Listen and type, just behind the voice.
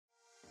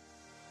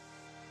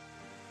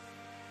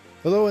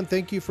Hello, and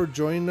thank you for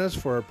joining us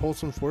for our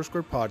Polson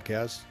Foursquare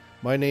podcast.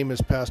 My name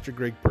is Pastor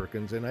Greg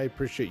Perkins, and I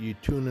appreciate you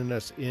tuning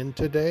us in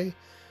today.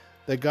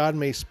 That God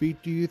may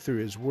speak to you through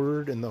His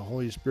Word, and the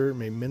Holy Spirit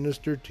may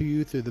minister to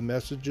you through the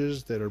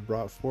messages that are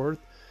brought forth.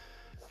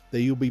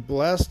 That you'll be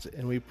blessed,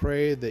 and we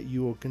pray that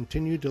you will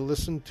continue to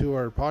listen to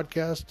our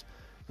podcast,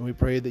 and we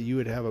pray that you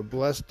would have a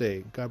blessed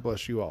day. God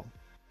bless you all.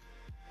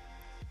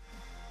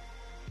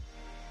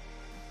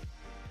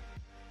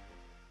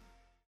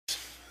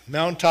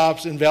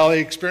 Mountaintops and valley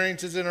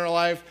experiences in our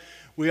life.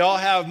 We all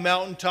have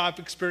mountaintop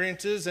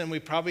experiences, and we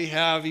probably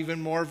have even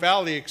more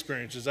valley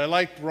experiences. I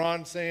like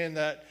Ron saying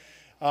that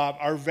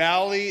our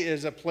valley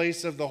is a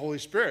place of the Holy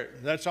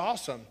Spirit. That's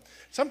awesome.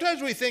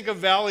 Sometimes we think of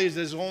valleys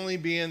as only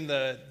being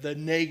the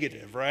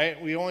negative,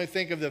 right? We only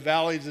think of the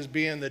valleys as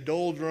being the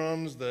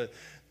doldrums,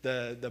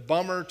 the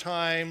bummer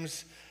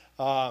times.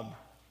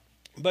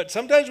 But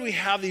sometimes we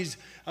have these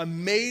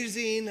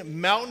amazing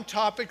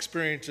mountaintop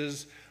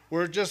experiences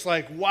where it's just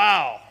like,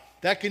 wow,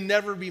 that can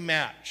never be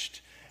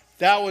matched.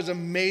 That was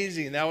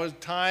amazing.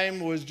 Time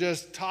was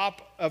just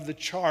top of the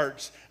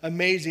charts,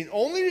 amazing,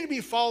 only to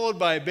be followed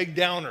by a big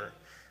downer,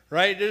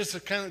 right? It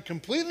just kind of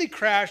completely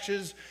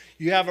crashes.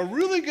 You have a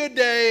really good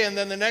day, and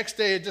then the next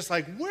day it's just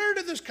like, where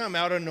did this come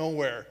out of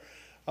nowhere?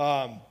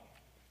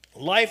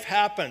 Life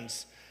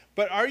happens.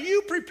 But are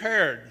you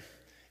prepared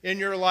in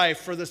your life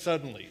for the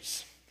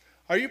suddenlies?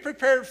 Are you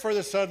prepared for the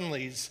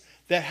suddenlies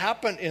that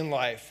happen in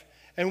life?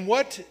 And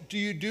what do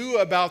you do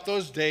about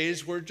those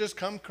days where it just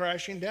come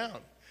crashing down?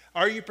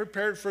 Are you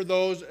prepared for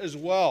those as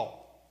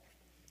well?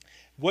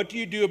 What do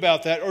you do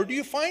about that? Or do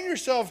you find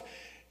yourself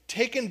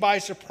taken by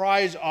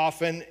surprise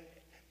often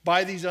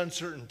by these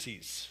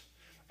uncertainties?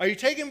 Are you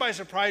taken by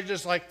surprise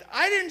just like,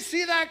 I didn't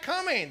see that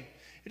coming.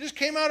 It just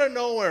came out of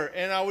nowhere,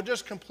 and I was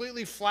just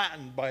completely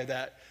flattened by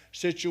that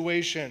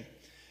situation.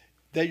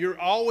 That you're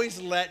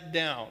always let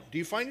down. Do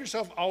you find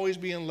yourself always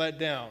being let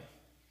down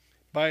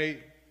by,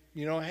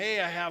 hey,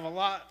 I have a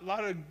lot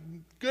of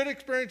good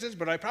experiences,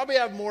 but I probably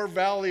have more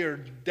valley or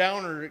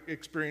downer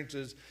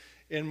experiences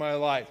in my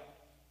life.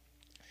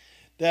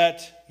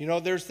 That,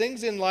 there's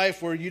things in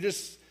life where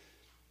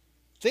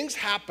things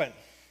happen.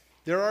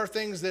 There are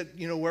things that,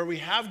 where we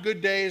have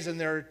good days, and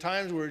there are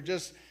times where it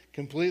just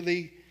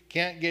completely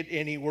can't get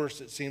any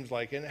worse, it seems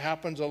like, and it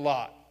happens a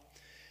lot.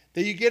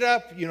 That you get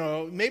up,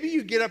 maybe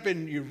you get up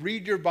and you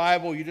read your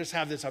Bible, you just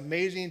have this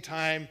amazing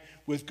time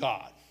with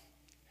God.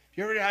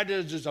 You ever had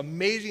those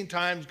amazing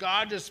times,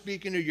 God just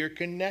speaking to you, you're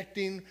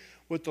connecting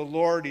with the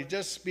Lord, He's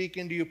just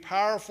speaking to you,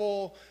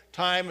 powerful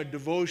time, a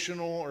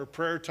devotional or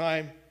prayer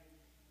time,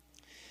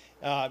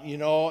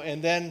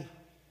 and then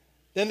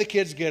the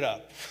kids get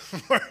up,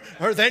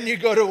 or then you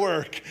go to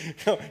work.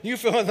 You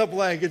fill in the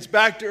blank. It's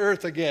back to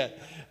earth again,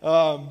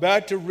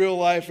 back to real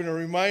life, and it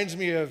reminds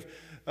me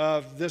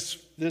of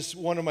this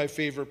one of my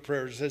favorite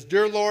prayers. It says,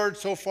 "Dear Lord,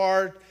 so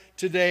far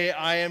today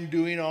I am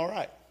doing all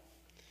right.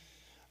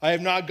 I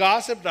have not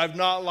gossiped, I have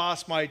not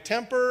lost my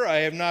temper, I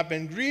have not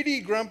been greedy,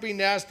 grumpy,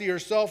 nasty, or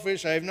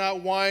selfish, I have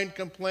not whined,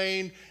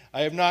 complained,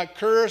 I have not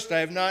cursed, I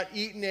have not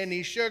eaten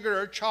any sugar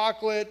or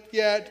chocolate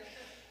yet,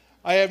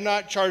 I have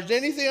not charged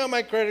anything on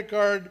my credit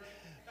card,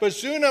 but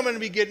soon I'm going to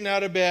be getting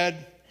out of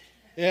bed,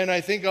 and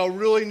I think I'll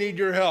really need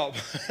your help."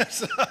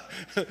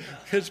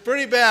 It's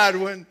pretty bad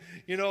when,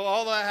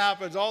 all that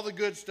happens, all the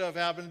good stuff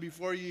happens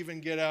before you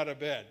even get out of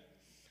bed.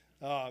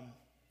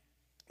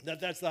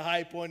 That's the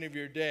high point of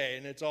your day,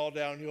 and it's all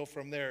downhill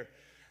from there.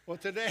 Well,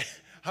 today,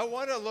 I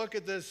want to look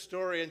at this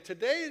story, and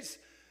today's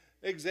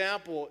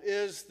example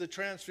is the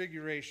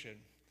Transfiguration.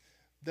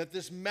 That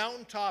this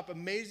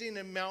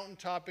amazing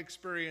mountaintop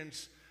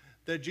experience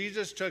that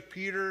Jesus took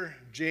Peter,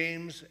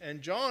 James,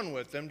 and John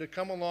with them to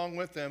come along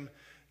with them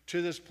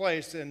to this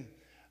place. And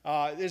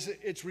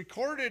it's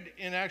recorded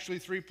in actually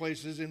 3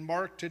 places. In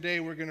Mark today,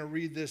 we're going to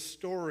read this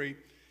story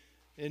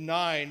in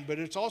 9, but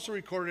it's also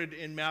recorded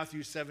in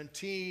Matthew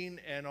 17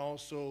 and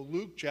also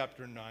Luke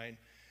chapter 9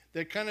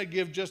 that kind of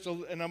give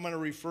and I'm going to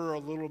refer a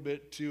little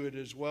bit to it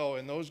as well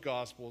in those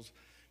Gospels,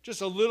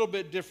 just a little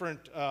bit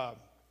different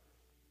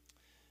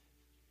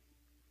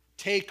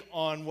take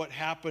on what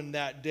happened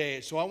that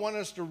day. So I want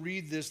us to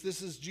read this.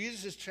 This is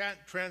Jesus'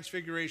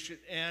 transfiguration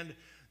and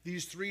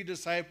these 3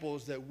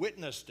 disciples that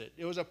witnessed it.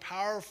 It was a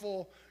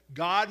powerful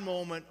God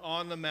moment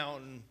on the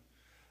mountain.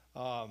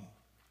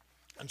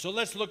 And so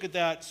let's look at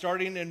that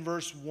starting in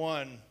verse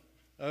 1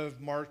 of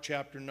Mark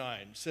chapter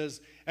 9. It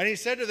says, "And he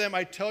said to them,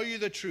 I tell you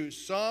the truth,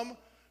 some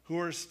who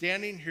are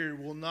standing here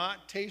will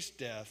not taste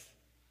death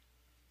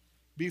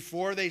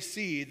before they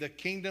see the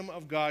kingdom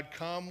of God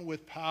come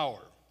with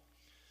power."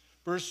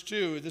 Verse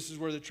 2, this is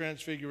where the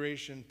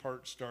transfiguration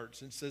part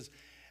starts. It says,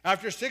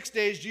 "After 6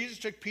 days, Jesus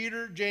took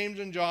Peter, James,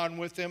 and John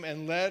with him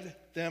and led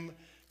them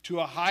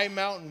to a high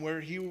mountain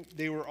where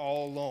they were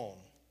all alone.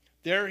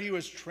 There he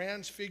was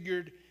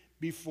transfigured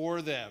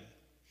before them.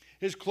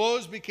 His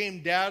clothes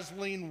became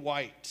dazzling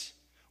white,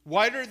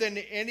 whiter than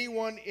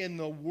anyone in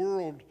the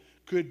world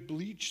could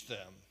bleach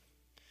them.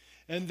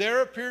 And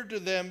there appeared to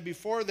them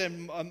before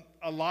them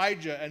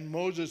Elijah and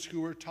Moses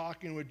who were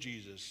talking with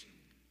Jesus.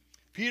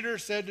 Peter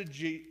said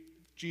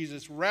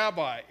Jesus,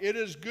 "Rabbi, it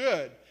is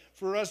good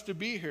for us to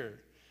be here.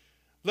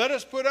 Let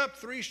us put up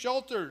 3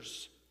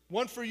 shelters,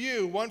 one for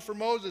you, one for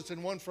Moses,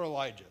 and one for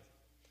Elijah."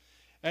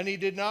 And he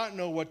did not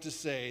know what to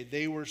say.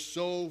 They were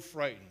so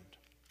frightened.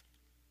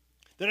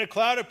 Then a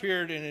cloud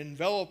appeared and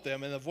enveloped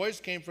them, and the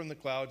voice came from the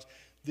clouds,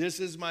 "This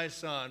is my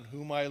son,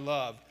 whom I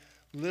love.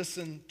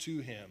 Listen to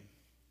him."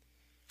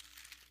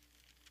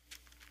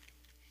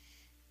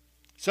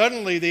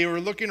 Suddenly they were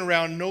looking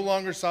around, no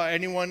longer saw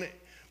anyone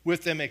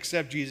with them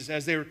except Jesus.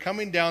 As they were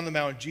coming down the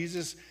mountain,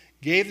 Jesus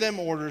gave them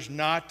orders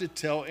not to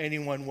tell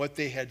anyone what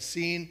they had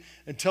seen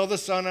until the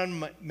Son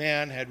of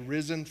Man had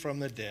risen from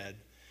the dead.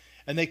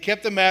 And they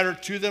kept the matter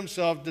to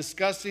themselves,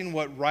 discussing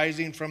what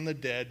rising from the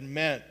dead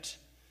meant.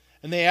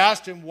 And they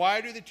asked him, "Why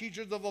do the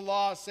teachers of the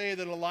law say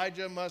that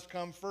Elijah must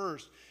come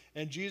first?"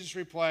 And Jesus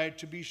replied,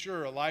 "To be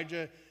sure,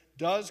 Elijah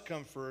does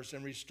come first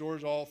and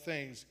restores all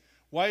things.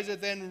 Why is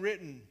it then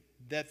written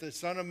that the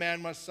Son of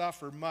Man must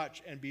suffer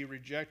much and be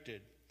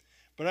rejected?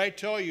 But I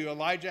tell you,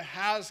 Elijah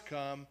has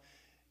come,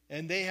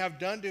 and they have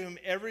done to him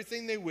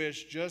everything they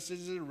wish, just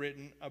as it is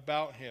written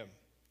about him."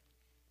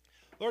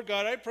 Lord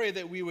God, I pray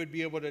that we would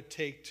be able to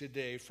take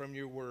today from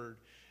your word,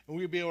 and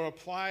we would be able to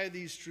apply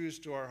these truths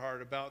to our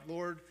heart about,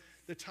 Lord,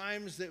 the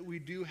times that we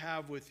do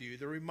have with you,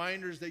 the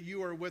reminders that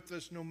you are with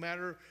us no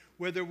matter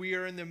whether we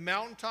are in the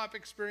mountaintop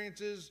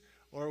experiences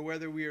or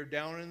whether we are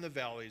down in the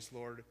valleys,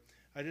 Lord.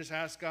 I just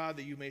ask, God,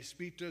 that you may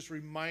speak to us,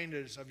 remind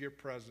us of your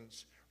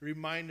presence.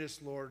 Remind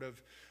us, Lord,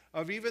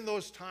 of even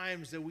those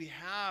times that we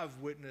have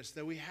witnessed,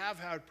 that we have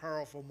had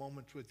powerful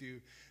moments with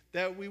you,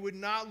 that we would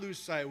not lose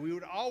sight. We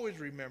would always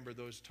remember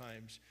those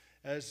times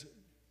as,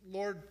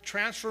 Lord,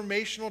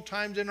 transformational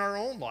times in our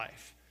own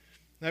life.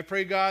 And I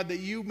pray, God, that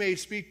you may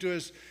speak to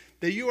us,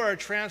 that you are a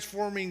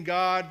transforming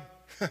God,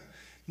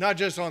 not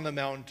just on the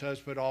mountaintops,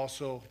 but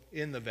also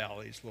in the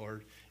valleys,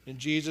 Lord. In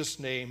Jesus'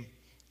 name,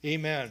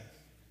 amen.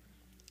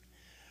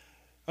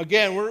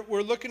 Again,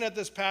 we're looking at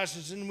this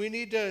passage, and we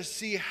need to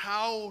see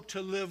how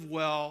to live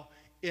well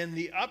in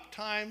the up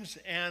times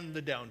and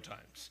the down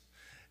times.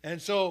 And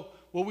so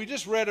what we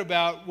just read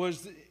about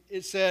was,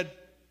 it said,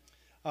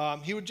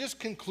 he was just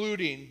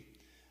concluding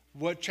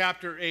what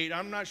chapter 8.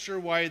 I'm not sure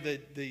why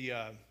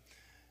the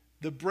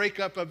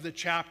breakup of the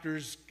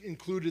chapters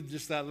included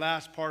just that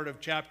last part of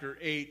chapter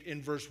 8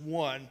 in verse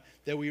 1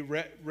 that we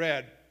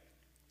read.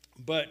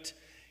 But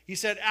he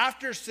said,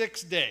 after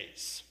 6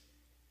 days.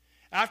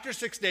 After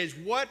 6 days,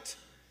 what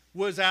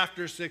was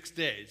after 6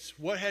 days?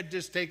 What had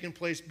just taken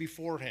place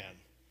beforehand?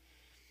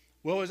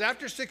 Well, it was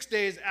after 6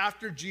 days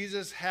after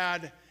Jesus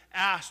had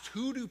asked,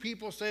 "Who do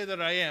people say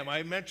that I am?"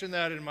 I mentioned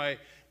that in my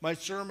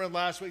sermon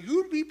last week.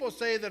 "Who do people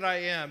say that I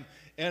am?"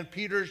 And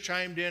Peter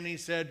chimed in. He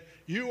said,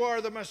 "You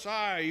are the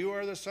Messiah. You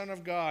are the Son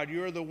of God.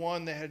 You are the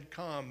one that had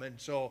come." And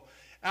so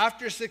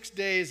after 6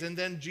 days, and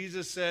then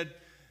Jesus said,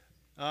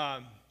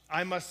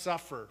 I must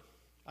suffer.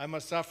 I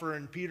must suffer.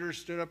 And Peter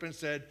stood up and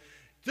said,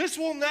 "This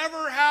will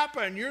never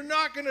happen. You're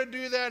not going to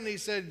do that." And he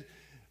said,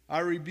 "I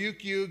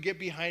rebuke you. Get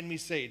behind me,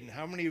 Satan."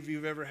 How many of you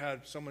have ever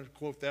had someone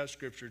quote that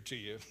scripture to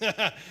you?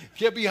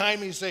 Get behind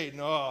me,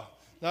 Satan. Oh,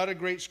 not a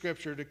great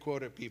scripture to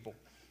quote at people.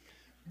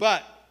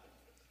 But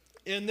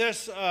in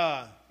this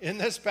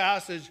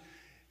passage,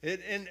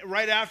 and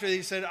right after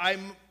he said,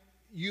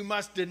 "You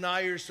must deny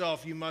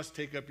yourself. You must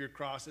take up your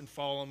cross and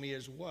follow me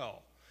as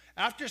well."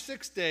 After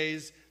 6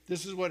 days,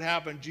 this is what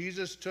happened.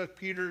 Jesus took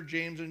Peter,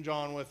 James, and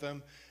John with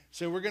him.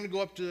 So we're going to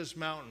go up to this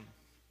mountain.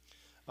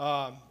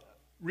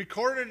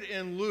 Recorded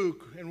in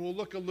Luke, and we'll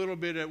look a little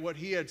bit at what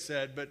he had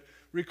said, but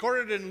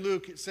recorded in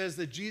Luke, it says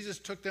that Jesus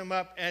took them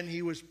up and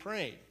he was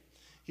praying.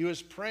 He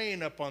was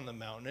praying up on the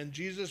mountain, and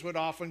Jesus would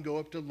often go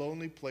up to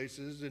lonely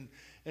places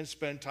and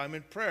spend time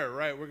in prayer,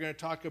 right? We're going to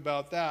talk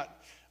about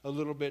that a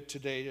little bit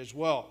today as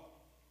well.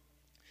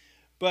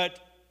 But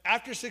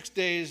after 6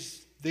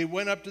 days, they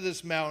went up to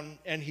this mountain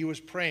and he was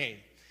praying.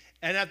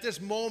 And at this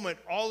moment,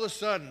 all of a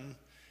sudden,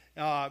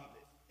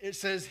 it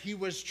says he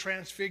was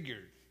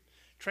transfigured.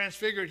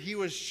 Transfigured, he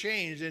was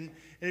changed. And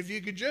if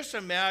you could just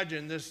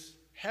imagine this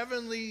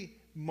heavenly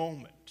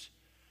moment,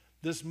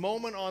 this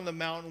moment on the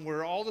mountain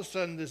where all of a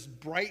sudden this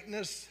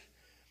brightness,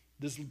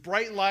 this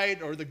bright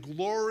light or the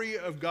glory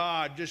of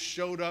God just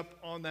showed up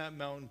on that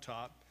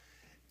mountaintop.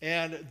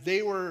 And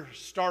they were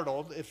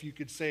startled, if you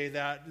could say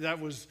that. That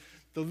was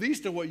the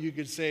least of what you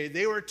could say.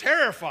 They were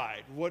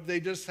terrified what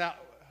they just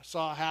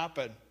saw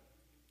happen.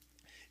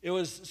 It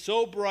was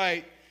so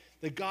bright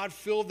that God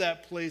filled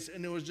that place,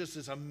 and it was just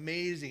this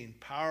amazing,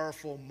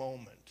 powerful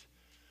moment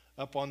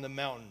up on the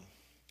mountain.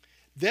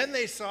 Then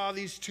they saw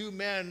these 2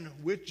 men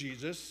with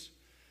Jesus,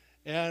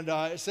 and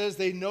it says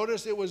they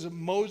noticed it was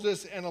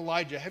Moses and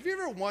Elijah. Have you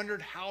ever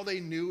wondered how they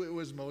knew it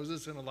was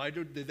Moses and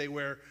Elijah? Did they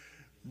wear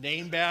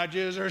name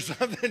badges or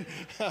something?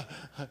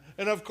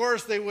 And of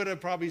course, they would have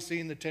probably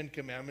seen the 10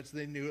 Commandments.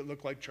 They knew it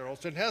looked like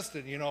Charleston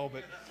Heston,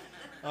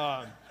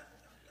 but...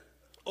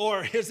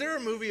 or is there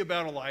a movie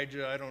about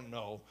Elijah? I don't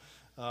know.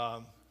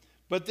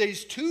 But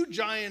these 2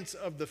 giants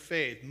of the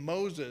faith,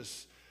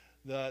 Moses,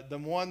 the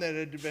one that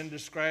had been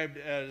described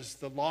as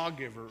the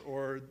lawgiver,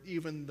 or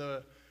even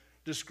the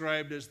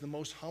described as the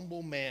most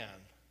humble man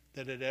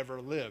that had ever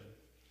lived.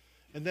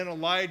 And then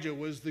Elijah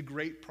was the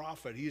great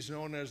prophet. He's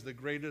known as the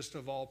greatest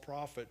of all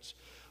prophets,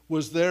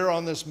 was there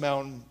on this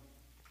mountain.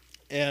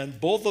 And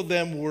both of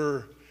them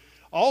were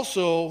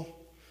also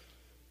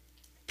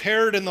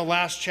paired in the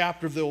last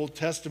chapter of the Old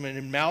Testament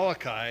in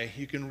Malachi.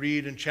 You can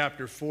read in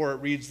chapter 4, it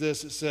reads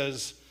this. It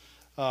says,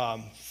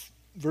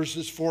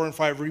 verses 4 and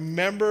 5,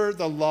 remember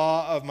the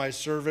law of my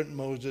servant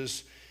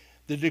Moses,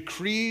 the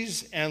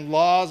decrees and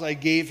laws I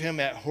gave him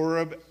at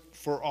Horeb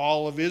for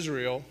all of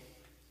Israel.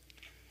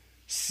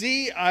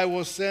 See, I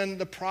will send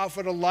the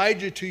prophet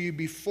Elijah to you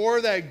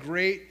before that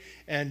great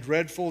and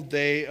dreadful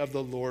day of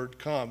the Lord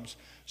comes.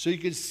 So you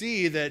can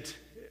see that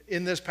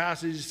in this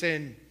passage he's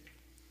saying,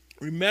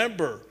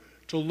 remember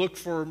to look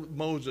for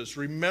Moses,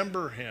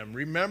 remember him,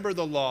 remember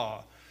the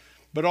law.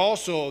 But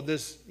also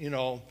this,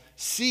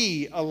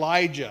 see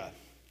Elijah,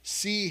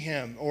 see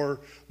him, or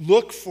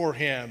look for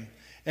him.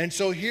 And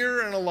so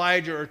here and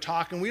Elijah are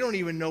talking. We don't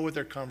even know what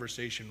their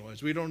conversation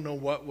was. We don't know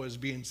what was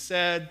being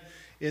said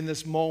in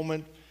this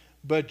moment.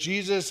 But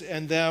Jesus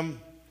and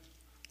them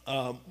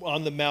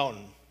on the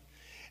mountain.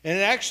 And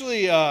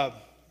actually,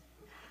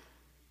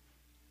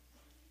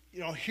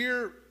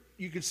 here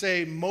you could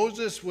say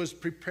Moses was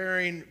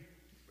preparing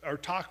or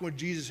talking with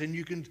Jesus, and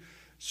you can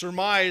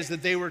surmise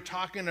that they were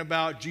talking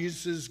about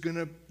his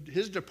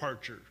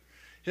departure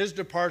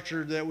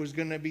that was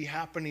going to be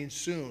happening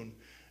soon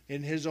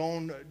in his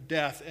own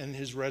death and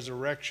his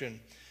resurrection.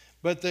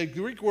 But the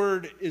Greek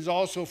word is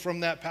also from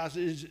that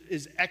passage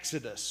is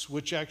Exodus,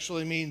 which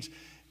actually means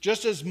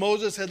just as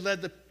Moses had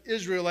led the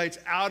Israelites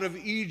out of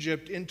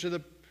Egypt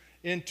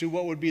into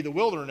what would be the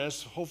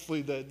wilderness,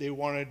 hopefully they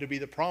wanted to be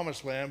the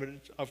promised land, but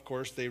of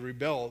course they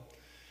rebelled.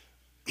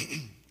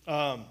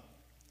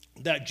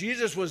 That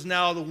Jesus was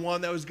now the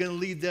one that was going to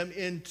lead them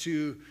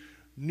into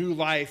new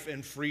life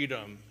and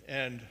freedom.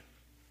 And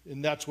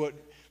that's what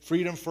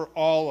freedom for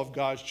all of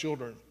God's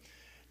children.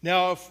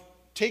 Now,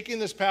 taking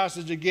this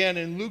passage again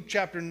in Luke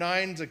chapter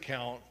 9's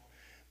account,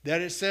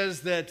 that it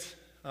says that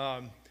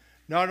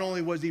not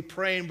only was he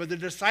praying, but the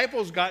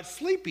disciples got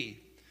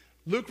sleepy.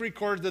 Luke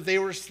records that they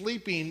were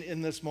sleeping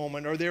in this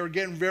moment, or they were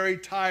getting very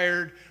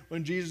tired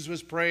when Jesus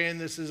was praying.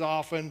 This is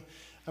often,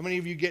 how many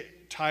of you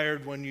get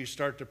tired when you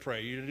start to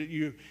pray?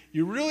 You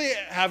really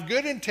have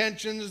good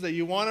intentions that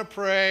you want to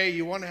pray,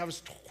 you want to have a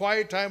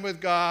quiet time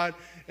with God,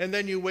 and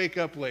then you wake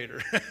up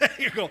later.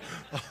 You go,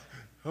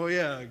 oh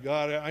yeah,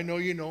 God, I know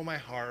you know my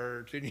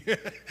heart, and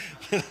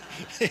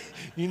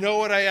you know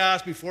what I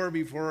asked before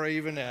I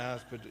even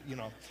asked, but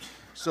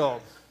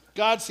So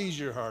God sees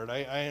your heart.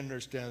 I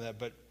understand that,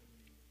 but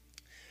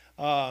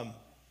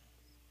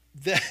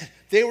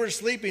they were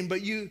sleeping,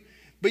 but you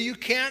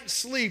can't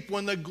sleep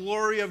when the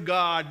glory of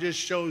God just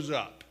shows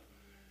up.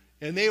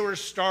 And they were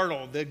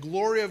startled. The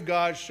glory of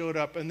God showed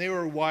up, and they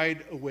were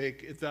wide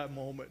awake at that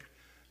moment.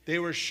 They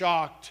were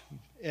shocked,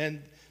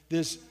 and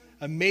this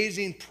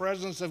amazing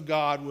presence of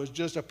God was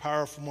just a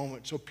powerful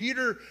moment. So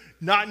Peter,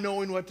 not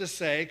knowing what to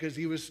say, because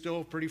he was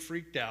still pretty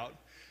freaked out,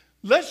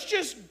 let's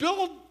just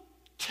build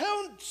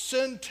tents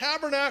and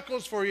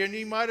tabernacles for you. And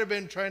he might have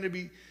been trying to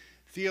be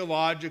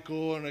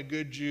theological and a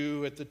good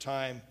Jew at the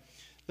time.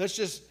 Let's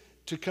just,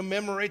 to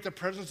commemorate the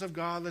presence of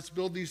God, let's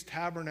build these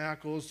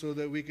tabernacles so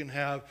that we can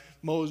have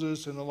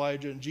Moses and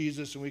Elijah and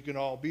Jesus and we can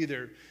all be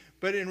there.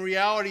 But in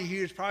reality,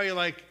 he was probably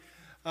like,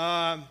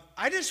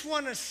 I just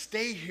want to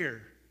stay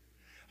here.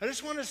 I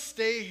just want to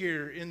stay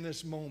here in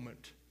this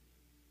moment.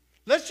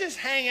 Let's just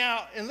hang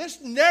out and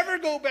let's never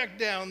go back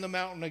down the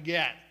mountain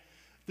again.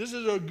 This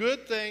is a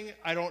good thing.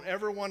 I don't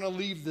ever want to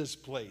leave this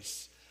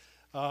place.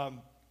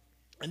 And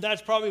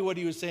that's probably what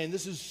he was saying.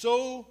 This is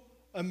so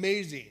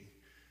amazing.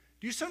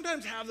 Do you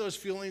sometimes have those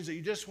feelings that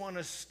you just want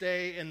to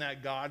stay in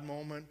that God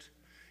moment?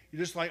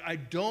 You're just like, I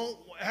don't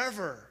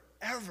ever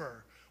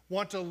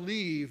want to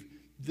leave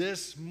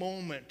this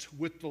moment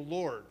with the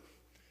Lord.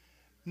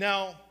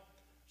 Now,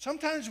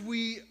 sometimes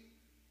we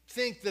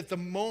think that the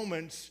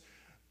moments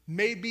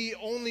may be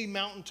only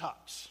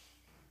mountaintops.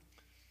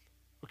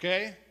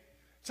 Okay?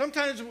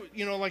 Sometimes,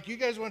 like you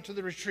guys went to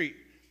the retreat.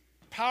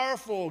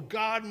 Powerful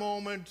God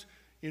moment.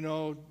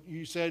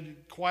 You said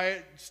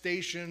quiet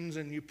stations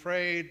and you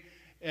prayed.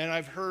 And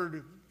I've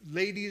heard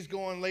ladies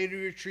go on lady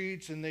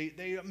retreats and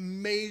they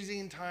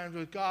amazing times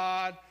with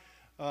God.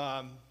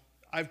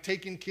 I've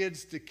taken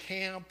kids to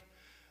camp,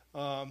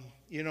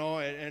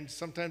 and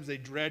sometimes they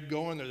dread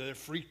going. They're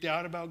freaked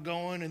out about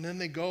going, and then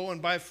they go,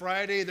 and by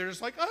Friday they're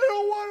just like, I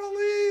don't want to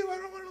leave.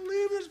 I don't want to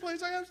leave this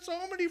place. I have so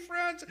many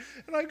friends,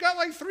 and I've got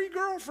like 3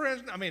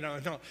 girlfriends. I mean, no.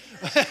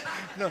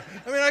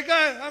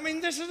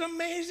 This is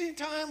amazing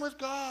time with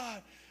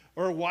God.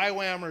 Or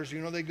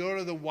YWAMers, they go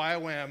to the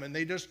YWAM and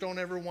they just don't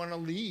ever want to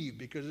leave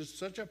because it's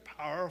such a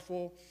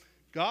powerful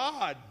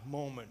God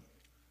moment.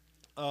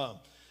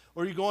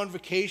 Or you go on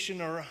vacation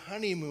or a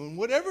honeymoon,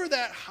 whatever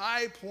that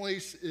high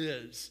place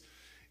is,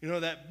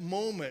 that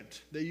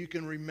moment that you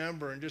can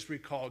remember and just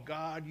recall,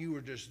 God, you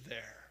were just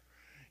there.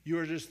 You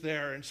were just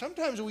there. And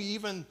sometimes we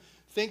even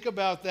think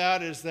about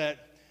that as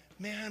that,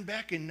 man,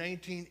 back in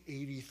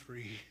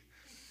 1983,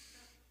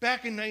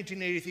 back in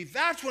 1983,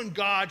 that's when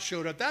God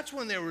showed up. That's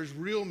when there was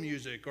real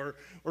music, or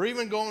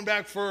even going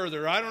back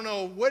further. I don't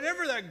know,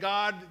 whatever that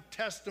God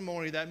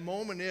testimony, that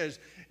moment is.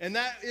 And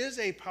that is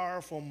a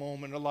powerful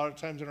moment a lot of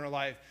times in our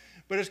life.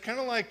 But it's kind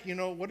of like,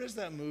 what is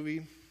that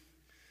movie?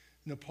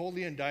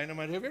 Napoleon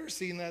Dynamite. Have you ever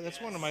seen that?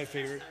 That's one of my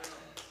favorites.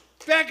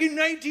 Back in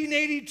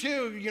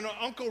 1982,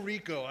 Uncle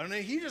Rico. I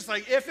mean, he just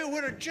if it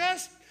would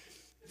have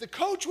the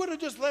coach would have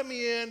just let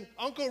me in,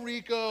 Uncle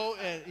Rico,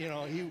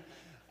 and,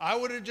 I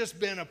would have just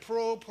been a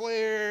pro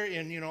player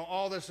and,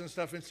 all this and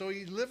stuff. And so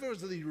he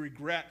lives with the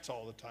regrets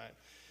all the time.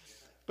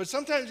 But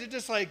sometimes it's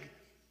just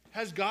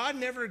has God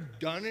never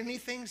done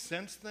anything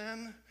since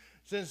then?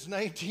 Since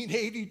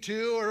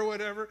 1982 or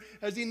whatever?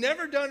 Has he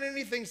never done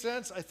anything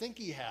since? I think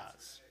he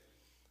has.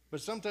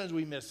 But sometimes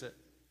we miss it.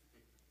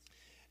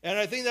 And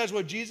I think that's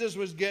what Jesus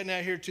was getting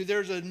at here too.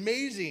 There's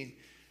amazing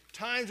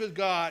times with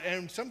God,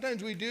 and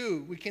sometimes we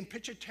do. We can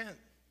pitch a tent.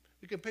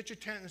 We can pitch a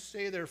tent and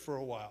stay there for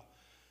a while.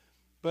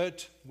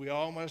 But we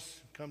all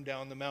must come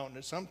down the mountain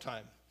at some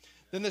time.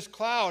 Then this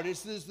cloud,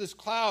 this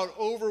cloud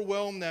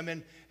overwhelmed them.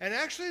 And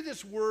actually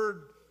this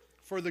word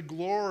for the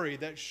glory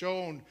that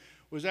shone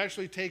was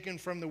actually taken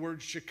from the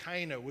word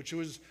Shekinah, which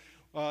was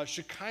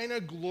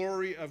Shekinah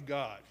glory of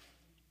God.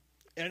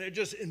 And it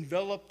just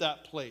enveloped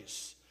that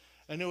place.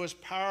 And it was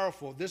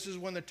powerful. This is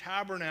when the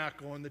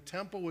tabernacle and the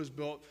temple was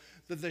built,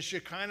 that the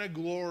Shekinah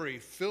glory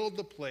filled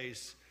the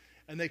place,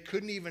 and they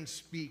couldn't even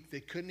speak. They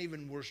couldn't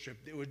even worship.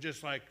 It was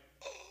just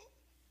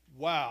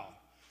wow.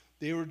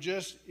 They were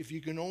just, if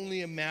you can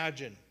only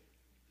imagine,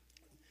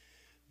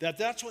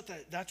 that's what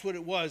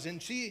it was.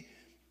 And see,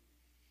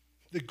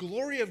 the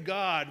glory of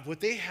God, what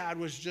they had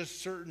was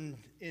just certain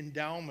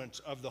endowments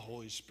of the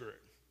Holy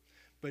Spirit.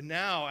 But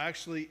now,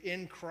 actually,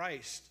 in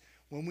Christ,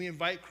 when we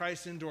invite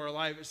Christ into our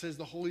life, it says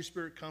the Holy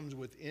Spirit comes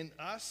within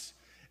us.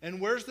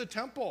 And where's the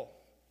temple?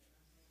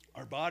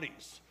 Our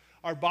bodies.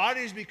 Our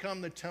bodies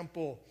become the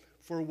temple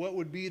for what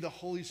would be the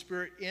Holy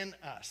Spirit in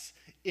us,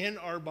 in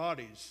our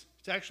bodies.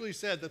 It's actually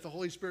said that the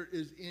Holy Spirit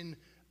is in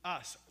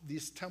us,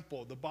 this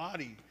temple, the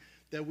body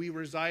that we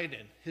reside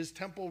in. His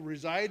temple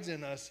resides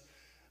in us,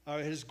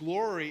 his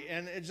glory.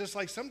 And it's just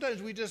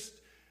sometimes we just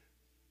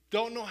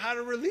don't know how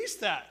to release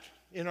that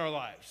in our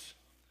lives.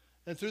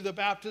 And through the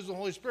baptism of the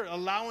Holy Spirit,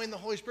 allowing the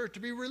Holy Spirit to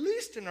be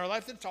released in our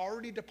life that's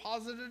already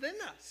deposited in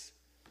us.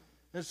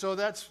 And so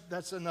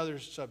that's another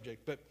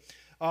subject. But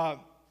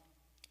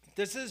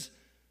this is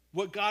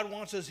what God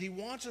wants us. He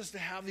wants us to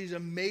have these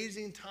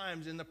amazing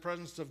times in the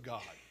presence of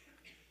God.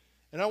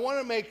 And I want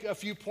to make a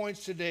few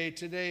points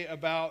today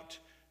about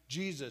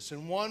Jesus.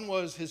 And one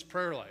was his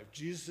prayer life,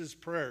 Jesus'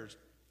 prayers.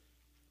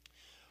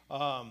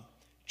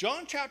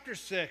 John chapter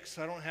 6,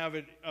 I don't have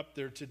it up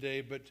there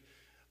today, but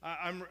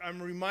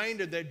I'm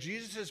reminded that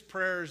Jesus'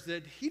 prayers,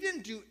 that he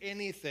didn't do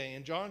anything.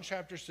 In John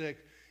chapter 6,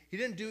 he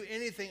didn't do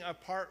anything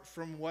apart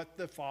from what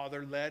the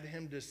Father led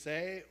him to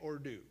say or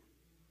do.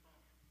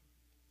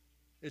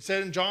 It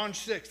said in John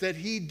 6 that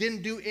he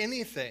didn't do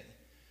anything.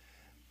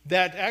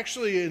 That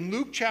actually in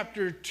Luke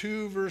chapter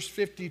 2, verse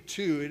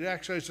 52, it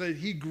actually said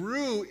he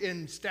grew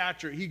in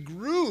stature. He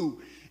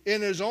grew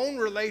in his own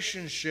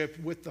relationship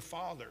with the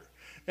Father.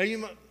 Now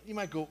you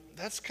might go,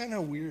 that's kind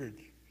of weird.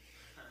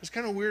 It's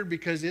kind of weird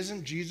because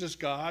isn't Jesus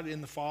God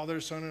and the Father,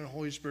 Son, and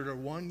Holy Spirit are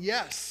one?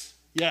 Yes.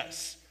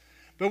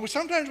 But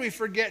sometimes we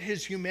forget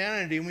his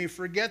humanity, and we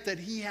forget that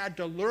he had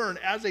to learn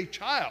as a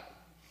child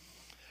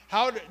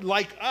how to,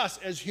 like us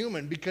as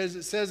human, because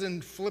it says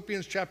in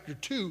Philippians chapter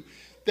 2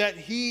 that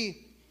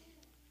he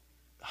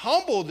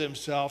humbled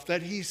himself,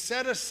 that he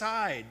set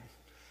aside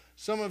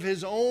some of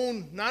his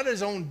own, not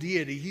his own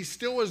deity. He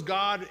still was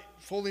God,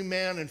 fully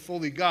man and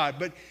fully God,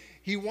 but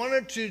he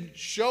wanted to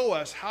show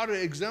us how to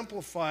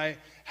exemplify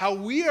how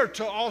we are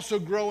to also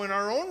grow in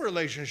our own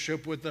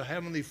relationship with the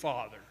Heavenly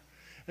Father.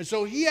 And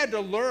so he had to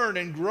learn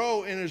and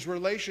grow in his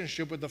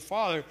relationship with the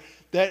Father,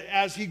 that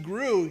as he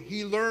grew,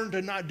 he learned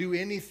to not do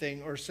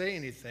anything or say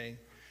anything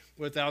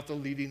without the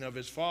leading of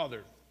his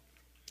Father.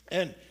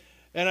 And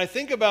I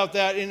think about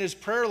that in his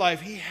prayer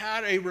life. He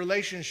had a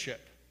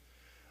relationship.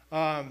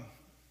 If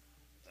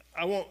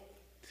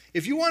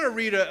you want to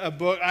read a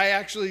book, I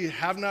actually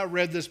have not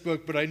read this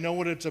book, but I know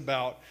what it's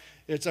about.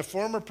 It's a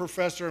former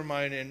professor of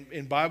mine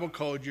in Bible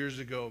college years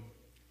ago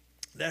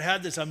that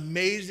had this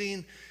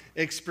amazing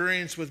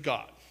experience with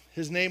God.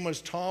 His name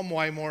was Tom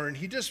Wymore, and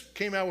he just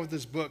came out with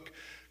this book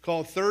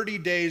called 30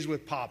 Days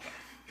with Papa.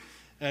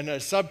 And a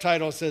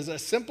subtitle says, "A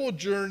simple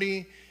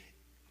journey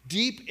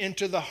deep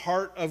into the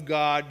heart of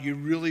God you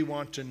really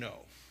want to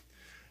know."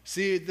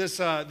 See, this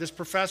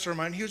professor of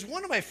mine, he was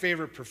one of my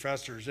favorite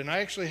professors, and I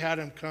actually had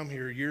him come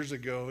here years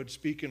ago and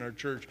speak in our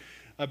church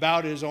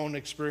about his own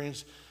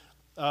experience,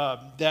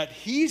 that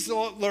he's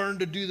learned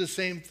to do the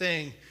same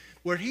thing,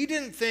 where he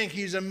didn't think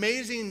he's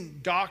amazing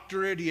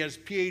doctorate, he has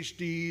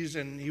PhDs,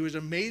 and he was an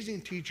amazing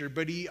teacher,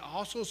 but he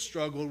also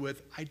struggled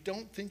with, I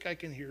don't think I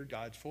can hear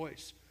God's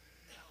voice.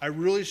 I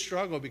really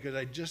struggle because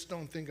I just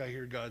don't think I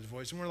hear God's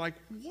voice. And we're like,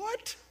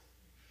 what?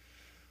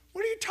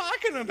 What are you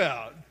talking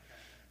about?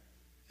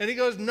 And he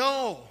goes,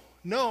 no,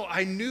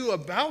 I knew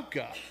about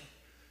God.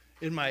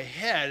 in my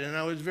head, and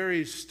I was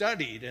very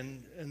studied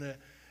and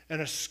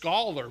a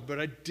scholar, but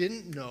I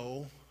didn't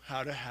know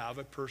how to have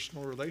a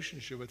personal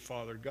relationship with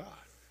Father God.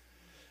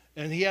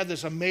 And he had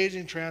this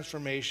amazing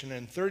transformation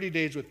in 30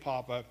 Days with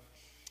Papa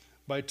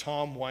by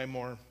Tom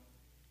Wymore.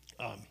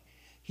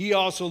 He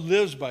also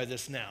lives by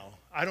this now.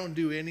 I don't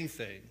do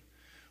anything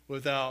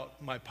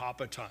without my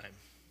Papa time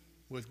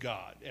with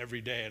God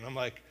every day. And I'm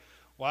like,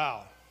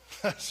 wow,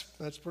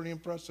 that's pretty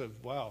impressive.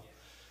 Wow.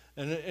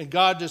 And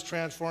God just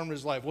transformed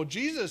his life. Well,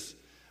 Jesus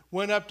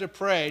went up to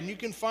pray. And you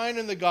can find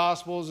in the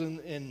Gospels,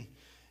 and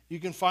you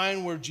can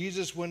find where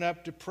Jesus went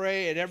up to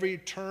pray at every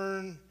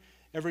turn,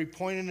 every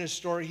point in his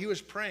story. He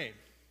was praying.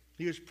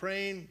 He was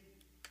praying.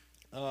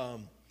 He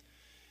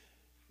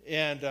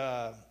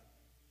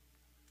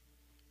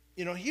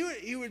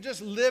was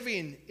just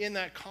living in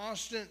that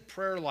constant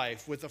prayer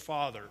life with the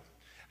Father.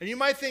 And you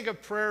might think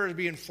of prayer as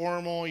being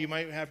formal. You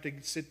might have to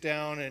sit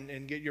down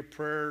and get your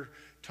prayer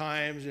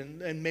times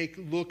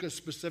and look a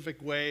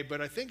specific way. But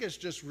I think it's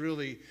just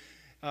really,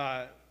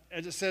 as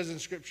it says in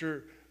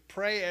Scripture,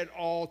 pray at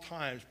all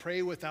times.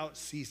 Pray without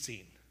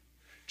ceasing.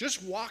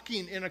 Just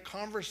walking in a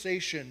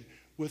conversation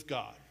with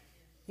God.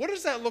 What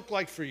does that look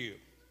like for you?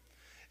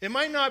 It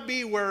might not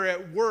be where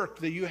at work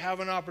that you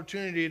have an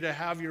opportunity to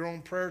have your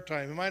own prayer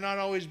time. It might not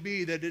always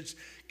be that it's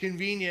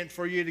convenient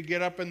for you to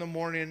get up in the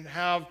morning and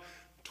have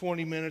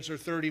 20 minutes or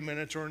 30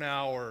 minutes or an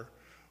hour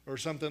or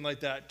something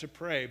like that to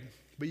pray.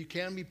 But you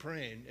can be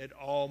praying at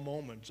all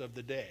moments of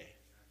the day,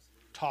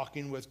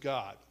 talking with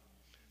God.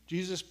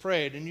 Jesus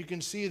prayed, and you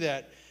can see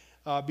that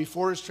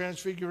before his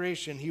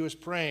transfiguration, he was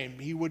praying.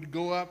 He would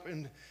go up,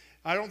 and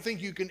I don't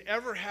think you can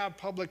ever have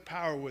public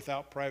power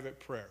without private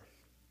prayer.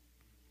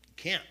 You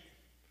can't.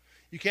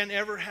 You can't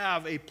ever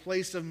have a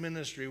place of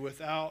ministry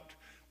without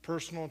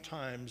personal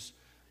times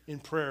in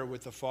prayer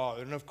with the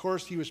Father. And of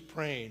course, he was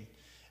praying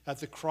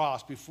at the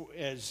cross before,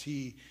 as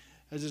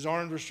his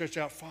arms were stretched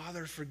out,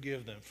 Father,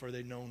 forgive them, for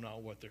they know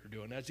not what they're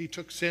doing. As he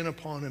took sin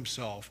upon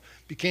himself,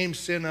 became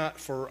sin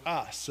for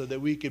us so that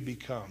we could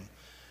become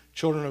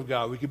children of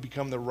God. We could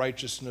become the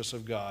righteousness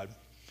of God.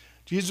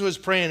 Jesus was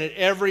praying at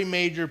every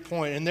major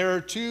point. And there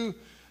are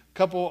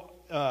couple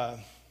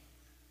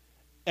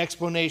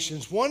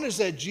explanations. One is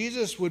that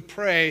Jesus would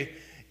pray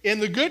in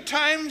the good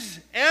times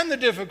and the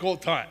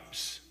difficult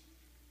times.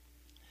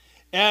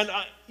 And,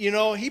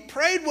 he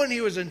prayed when he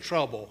was in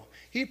trouble.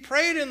 He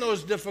prayed in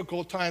those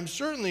difficult times,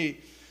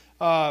 certainly.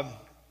 And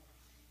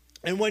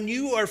when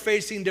you are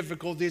facing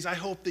difficulties, I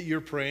hope that you're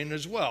praying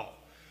as well.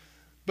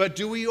 But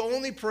do we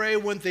only pray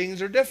when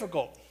things are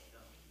difficult?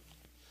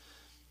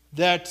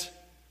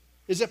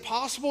 Is it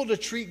possible to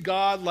treat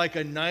God like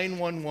a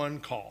 911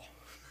 call?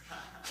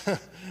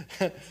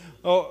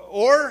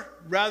 Or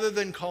rather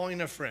than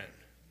calling a friend?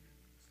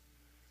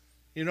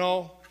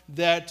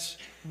 That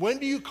when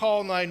do you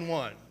call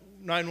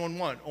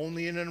 911?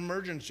 Only in an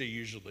emergency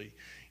usually.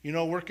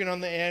 Working on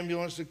the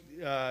ambulance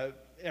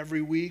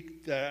every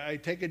week, I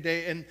take a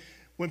day. And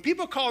when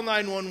people call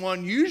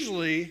 911,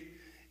 usually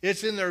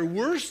it's in their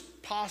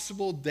worst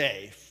possible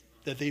day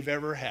that they've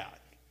ever had.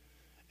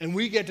 And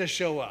we get to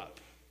show up.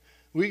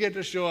 We get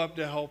to show up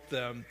to help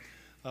them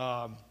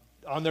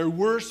on their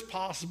worst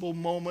possible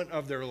moment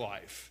of their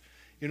life.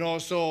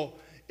 So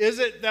is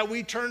it that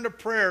we turn to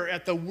prayer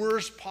at the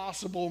worst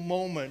possible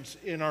moments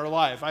in our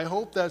life? I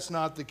hope that's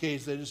not the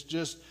case, that it's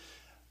just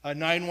a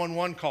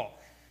 911 call.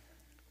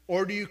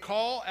 Or do you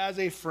call as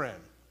a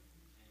friend?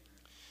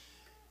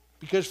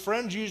 Because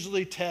friends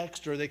usually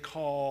text or they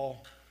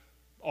call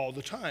all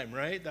the time,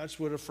 right? That's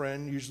what a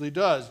friend usually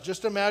does.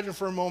 Just imagine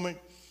for a moment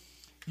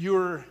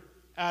you're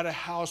at a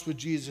house with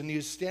Jesus and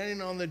he's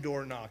standing on the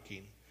door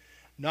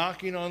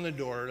knocking on the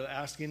door,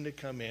 asking to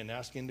come in.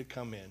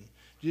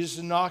 Jesus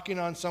is knocking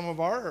on some of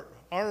our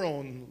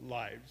own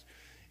lives,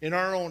 in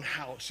our own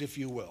house, if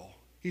you will.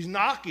 He's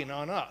knocking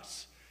on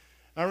us.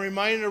 I'm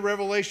reminded of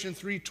Revelation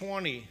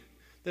 3:20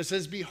 that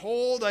says,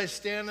 Behold, I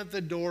stand at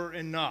the door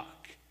and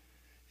knock.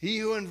 He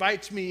who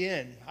invites me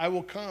in, I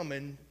will come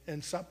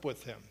and sup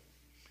with him.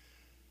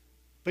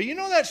 But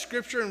that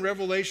scripture in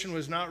Revelation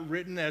was not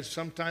written as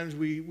sometimes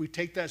we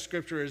take that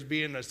scripture as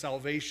being a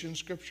salvation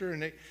scripture.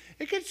 And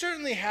it could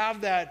certainly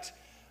have that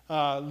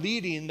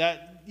leading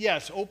that,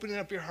 yes, opening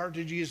up your heart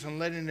to Jesus and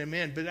letting him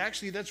in. But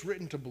actually that's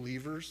written to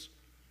believers.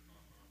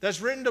 That's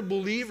written to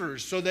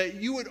believers so that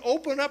you would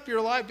open up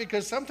your life,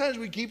 because sometimes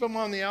we keep them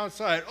on the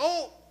outside.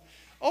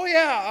 Oh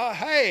yeah,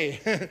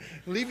 hey,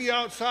 leave you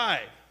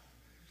outside.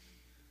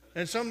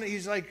 And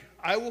he's like,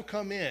 I will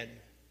come in,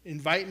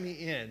 invite me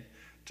in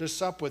to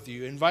sup with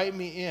you, invite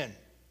me in.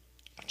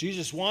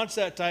 Jesus wants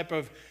that type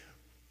of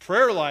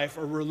prayer life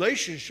or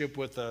relationship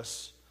with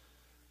us.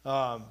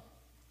 And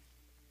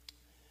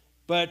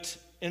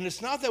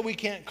it's not that we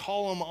can't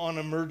call him on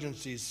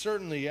emergencies.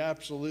 Certainly,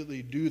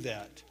 absolutely do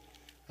that.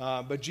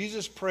 But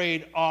Jesus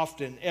prayed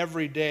often,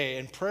 every day,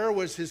 and prayer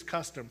was his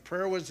custom.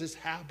 Prayer was his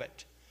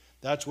habit.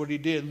 That's what he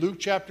did. Luke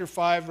chapter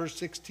 5, verse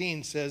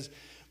 16 says,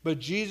 But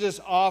Jesus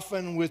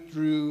often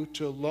withdrew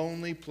to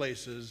lonely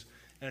places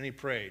and he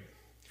prayed.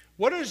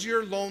 What does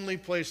your lonely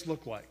place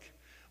look like?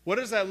 What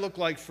does that look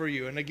like for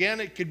you? And again,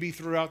 it could be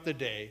throughout the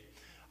day.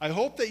 I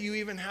hope that you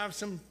even have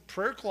some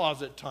prayer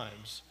closet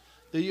times,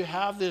 that you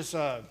have this,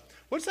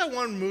 what's that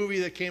one movie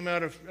that came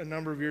out a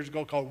number of years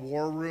ago called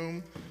War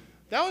Room?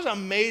 That was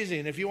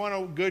amazing. If you want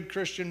a good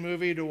Christian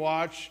movie to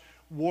watch,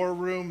 War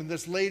Room, and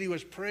this lady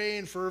was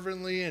praying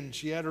fervently, and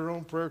she had her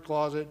own prayer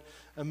closet.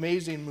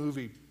 Amazing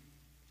movie.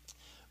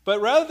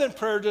 But rather than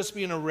prayer just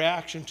being a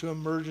reaction to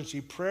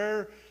emergency,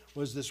 prayer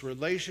was this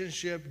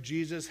relationship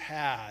Jesus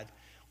had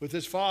with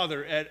his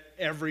Father at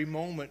every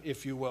moment,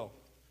 if you will.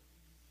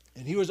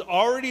 And he was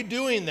already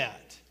doing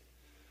that.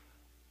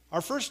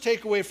 Our first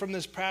takeaway from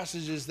this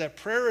passage is that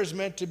prayer is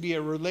meant to be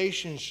a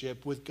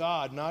relationship with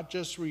God, not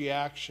just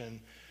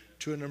reaction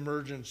to an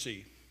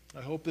emergency.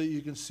 I hope that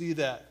you can see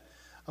that.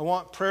 I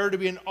want prayer to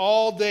be an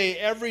all-day,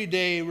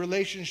 everyday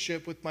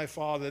relationship with my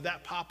Father,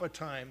 that Papa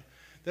time,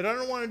 that I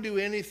don't want to do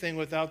anything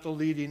without the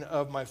leading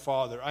of my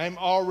Father. I'm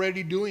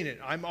already doing it.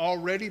 I'm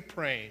already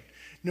praying,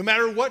 no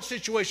matter what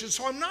situation.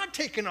 So I'm not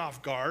taken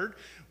off guard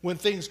when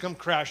things come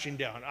crashing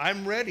down.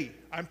 I'm ready.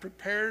 I'm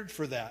prepared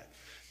for that.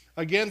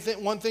 Again,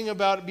 one thing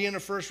about being a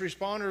first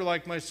responder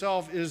like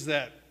myself is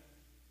that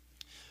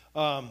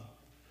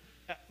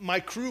my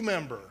crew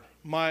member,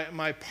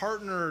 my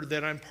partner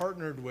that I'm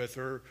partnered with,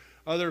 or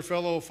other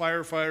fellow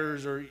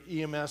firefighters or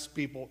EMS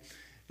people,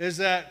 is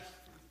that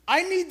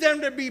I need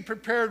them to be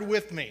prepared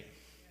with me.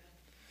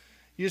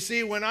 You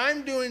see, when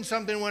I'm doing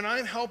something, when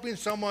I'm helping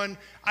someone,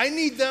 I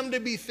need them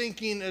to be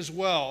thinking as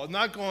well,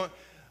 not going,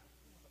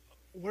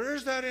 where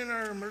is that in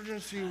our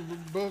emergency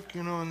book?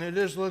 And it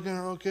is looking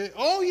okay.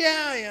 Oh,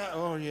 yeah.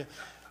 Oh, yeah.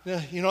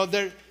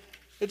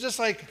 It's just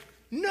like,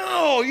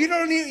 no,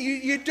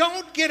 you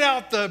don't get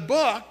out the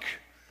book.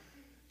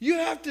 You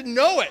have to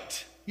know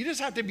it. You just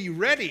have to be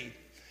ready.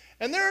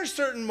 And there are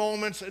certain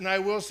moments, and I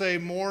will say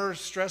more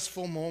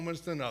stressful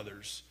moments than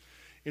others,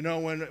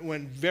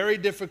 when very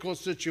difficult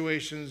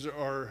situations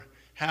are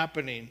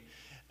happening.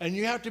 And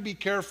you have to be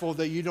careful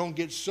that you don't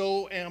get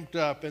so amped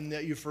up and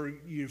that you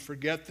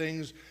forget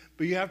things.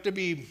 But you have to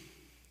be,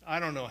 I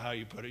don't know how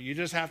you put it. You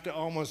just have to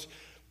almost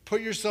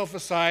put yourself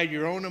aside,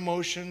 your own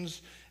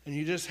emotions, and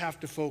you just have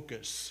to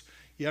focus.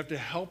 You have to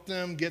help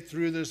them get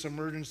through this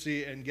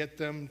emergency and get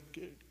them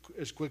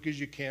as quick as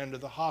you can to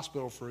the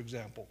hospital, for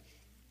example.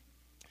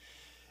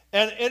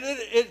 And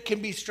it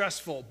can be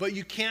stressful, but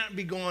you can't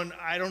be going,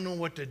 I don't know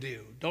what to do.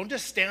 Don't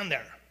just stand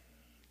there.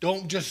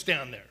 Don't just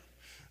stand there.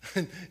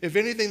 If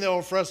anything that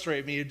will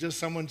frustrate me is just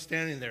someone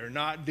standing there,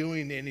 not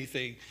doing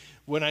anything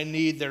when I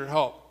need their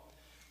help.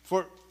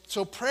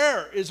 So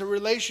prayer is a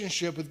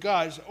relationship with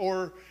God,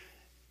 or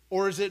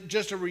is it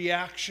just a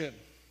reaction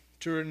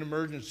to an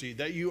emergency,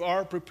 that you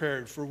are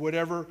prepared for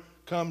whatever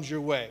comes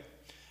your way?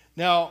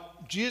 Now,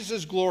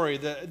 Jesus' glory,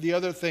 the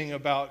other thing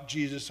about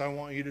Jesus I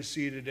want you to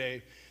see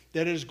today,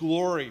 that his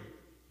glory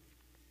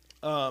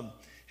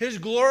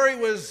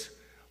was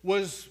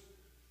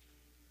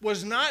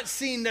not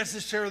seen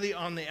necessarily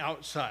on the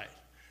outside.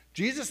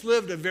 Jesus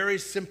lived a very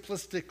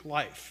simplistic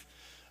life.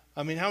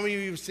 I mean, how many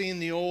of you have seen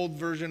the old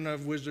version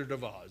of Wizard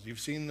of Oz?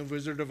 You've seen the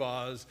Wizard of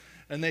Oz,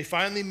 and they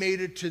finally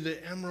made it to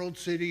the Emerald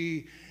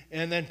City,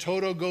 and then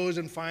Toto goes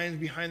and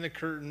finds behind the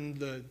curtain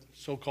the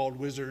so-called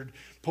wizard,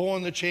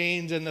 pulling the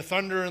chains and the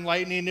thunder and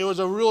lightning. It was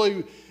a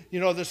really,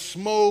 the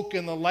smoke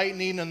and the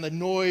lightning and the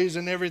noise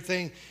and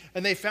everything.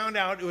 And they found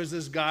out it was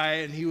this guy,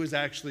 and he was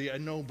actually a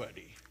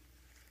nobody.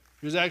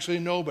 He was actually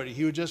a nobody.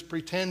 He was just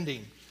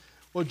pretending.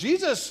 Well,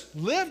 Jesus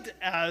lived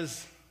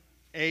as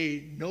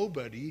a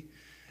nobody.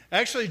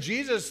 Actually,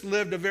 Jesus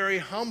lived a very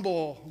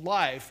humble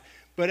life,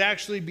 but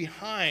actually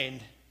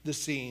behind the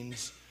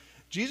scenes,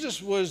 Jesus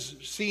was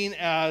seen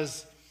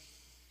as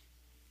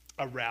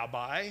a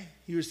rabbi.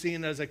 He was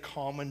seen as a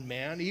common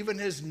man. Even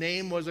his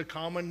name was a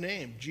common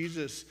name.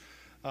 Jesus,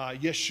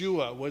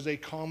 Yeshua, was a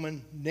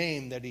common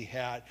name that he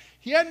had.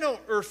 He had no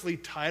earthly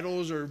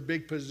titles or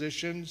big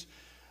positions.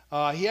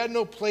 He had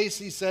no place,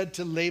 he said,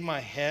 to lay my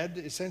head.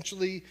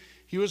 Essentially,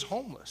 he was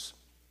homeless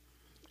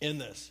in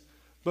this.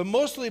 But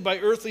mostly by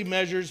earthly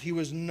measures, he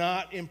was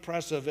not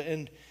impressive.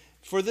 And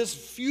for this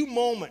few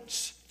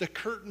moments, the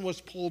curtain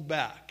was pulled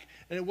back.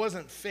 And it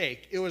wasn't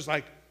fake. It was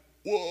like,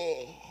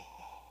 whoa.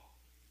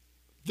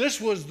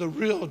 This was the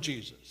real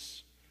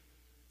Jesus.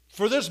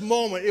 For this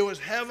moment, it was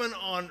heaven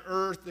on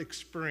earth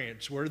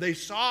experience where they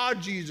saw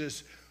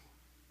Jesus.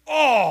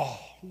 Oh,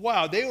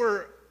 wow. They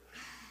were,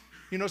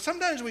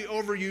 sometimes we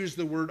overuse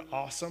the word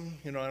awesome.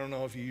 I don't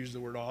know if you use the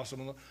word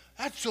awesome.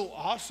 That's so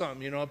awesome.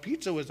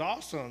 Pizza was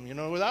awesome.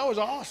 That was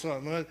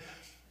awesome.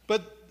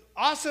 But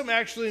awesome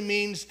actually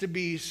means to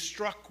be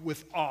struck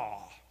with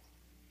awe.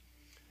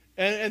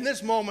 And in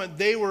this moment,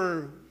 they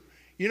were,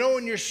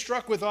 when you're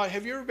struck with awe,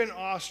 have you ever been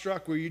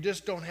awestruck where you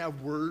just don't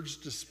have words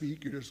to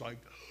speak? You're just like,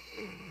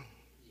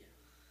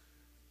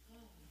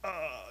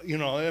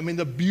 the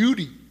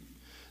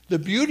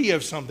beauty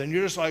of something.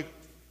 You're just like,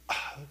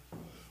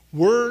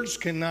 words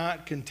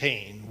cannot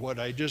contain what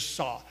I just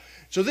saw.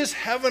 So this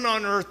heaven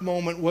on earth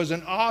moment was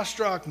an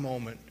awestruck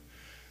moment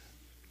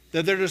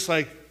that they're just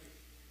like,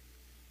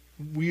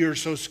 we are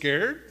so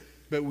scared,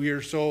 but we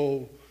are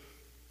so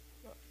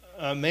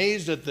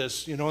amazed at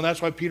this, and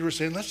that's why Peter was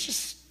saying, let's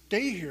just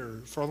stay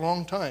here for a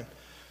long time.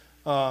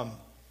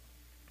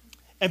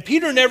 And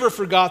Peter never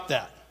forgot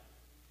that.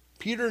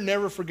 Peter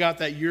never forgot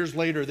that years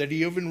later, that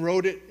he even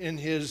wrote it in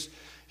his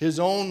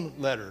own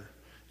letter.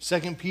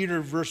 2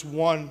 Peter verse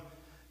 1,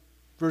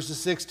 verses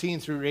 16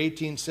 through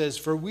 18 says,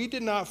 "For we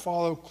did not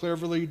follow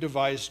cleverly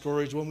devised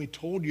stories when we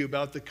told you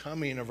about the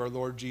coming of our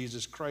Lord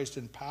Jesus Christ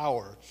in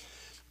power,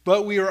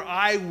 but we are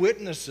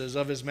eyewitnesses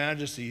of his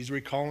majesty." He's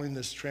recalling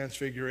this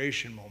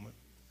transfiguration moment.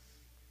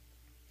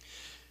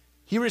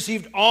 "He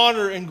received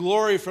honor and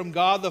glory from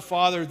God the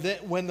Father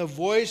when the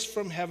voice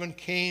from heaven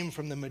came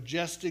from the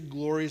majestic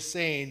glory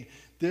saying,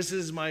 'This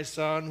is my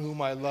Son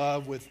whom I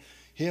love, with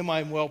him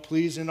I'm well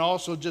pleased.'" And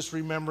also just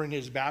remembering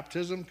his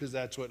baptism, because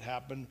that's what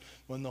happened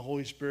when the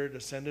Holy Spirit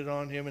descended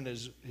on him in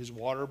his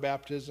water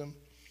baptism.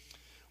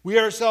 "We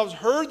ourselves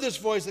heard this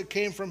voice that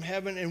came from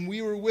heaven, and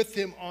we were with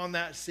him on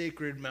that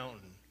sacred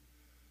mountain."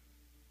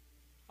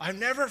 I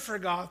never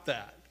forgot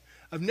that.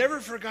 I've never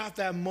forgot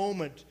that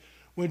moment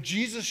when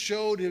Jesus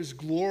showed his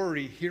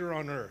glory here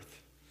on earth.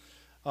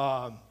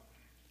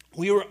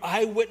 We were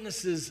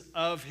eyewitnesses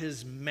of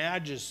his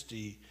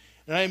majesty.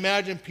 And I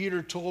imagine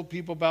Peter told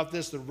people about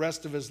this the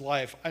rest of his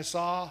life. "I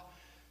saw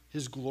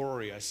his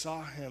glory. I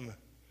saw him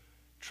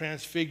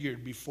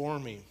transfigured before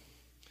me."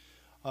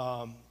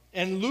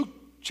 And Luke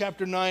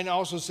chapter 9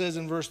 also says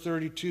in verse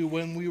 32,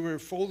 when we were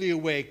fully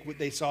awake,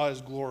 they saw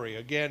his glory.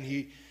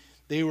 Again,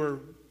 they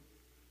weren't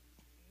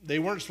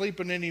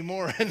sleeping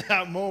anymore in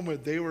that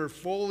moment. They were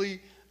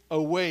fully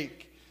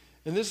awake.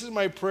 And this is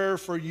my prayer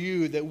for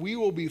you, that we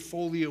will be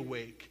fully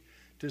awake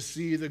to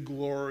see the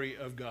glory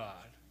of God.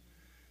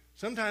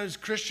 Sometimes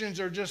Christians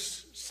are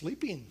just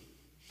sleeping.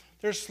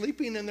 They're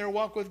sleeping in their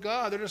walk with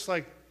God. They're just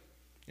like,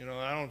 I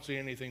don't see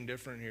anything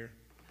different here.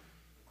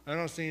 I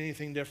don't see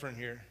anything different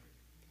here.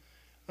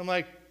 I'm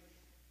like,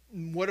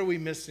 what are we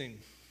missing?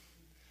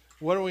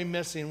 What are we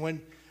missing?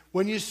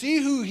 When you see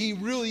who he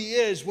really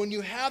is, when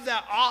you have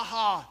that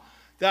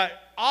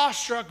that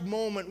awestruck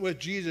moment with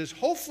Jesus,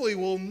 hopefully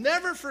we'll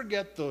never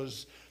forget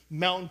those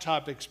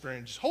mountaintop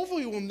experiences.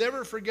 Hopefully we'll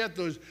never forget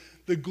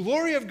the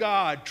glory of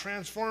God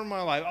transformed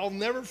my life. I'll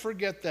never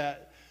forget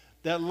that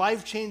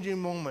life-changing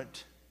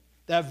moment,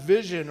 that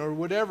vision or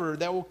whatever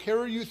that will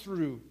carry you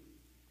through.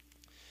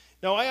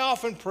 Now, I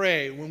often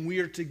pray when we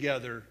are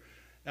together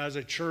as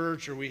a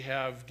church or we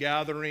have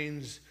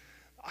gatherings,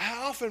 I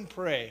often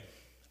pray,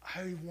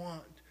 I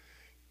want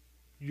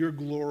your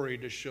glory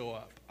to show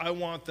up. I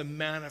want the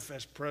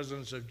manifest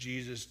presence of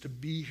Jesus to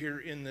be here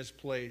in this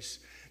place.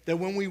 That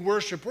when we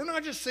worship, we're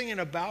not just singing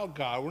about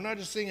God. We're not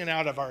just singing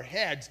out of our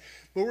heads,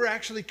 but we're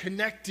actually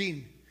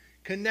connecting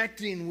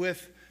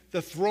with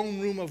the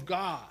throne room of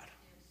God.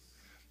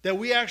 That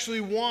we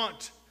actually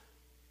want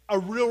a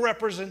real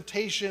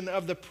representation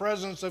of the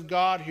presence of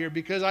God here,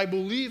 because I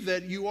believe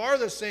that you are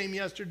the same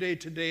yesterday,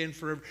 today, and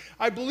forever.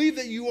 I believe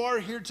that you are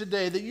here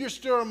today, that you're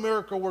still a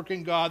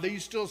miracle-working God, that you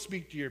still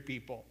speak to your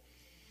people.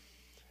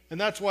 And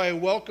that's why I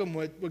welcome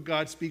what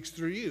God speaks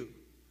through you.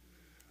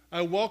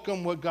 I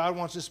welcome what God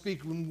wants to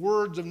speak in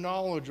words of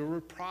knowledge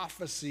or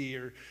prophecy,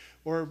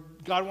 or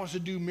God wants to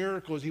do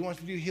miracles. He wants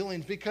to do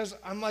healings, because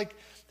I'm like,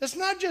 that's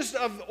not just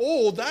of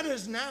old, that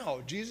is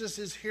now. Jesus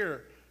is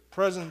here,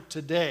 present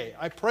today.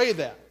 I pray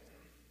that.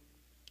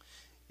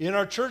 In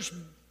our church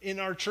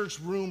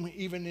room,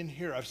 even in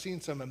here, I've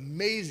seen some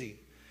amazing,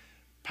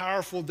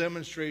 powerful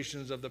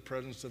demonstrations of the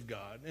presence of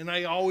God. And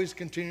I always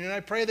continue, and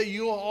I pray that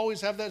you'll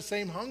always have that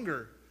same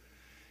hunger.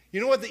 You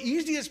know what? The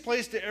easiest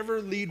place to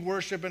ever lead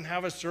worship and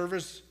have a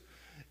service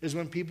is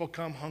when people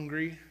come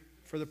hungry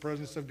for the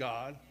presence of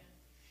God.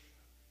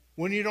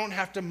 When you don't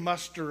have to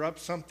muster up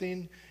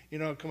something,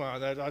 come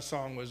on, that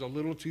song was a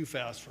little too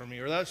fast for me,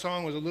 or that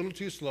song was a little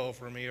too slow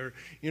for me, or,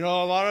 a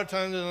lot of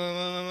times,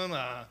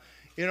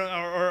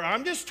 or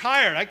I'm just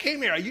tired. I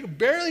came here.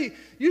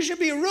 You should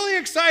be really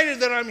excited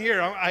that I'm here.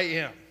 I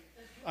am.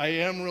 I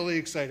am really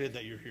excited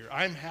that you're here.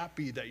 I'm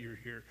happy that you're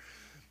here.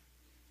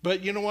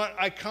 But you know what?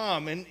 I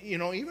come, and,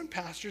 even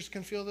pastors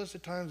can feel this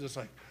at times. It's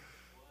like,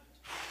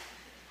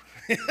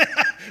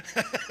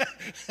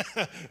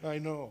 I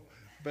know.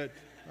 But,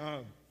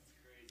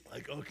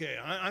 okay,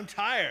 I'm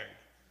tired.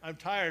 I'm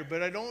tired.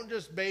 But I don't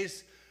just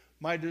base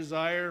my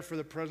desire for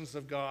the presence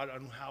of God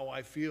on how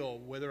I feel,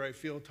 whether I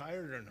feel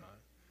tired or not.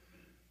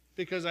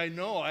 Because I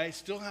know I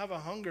still have a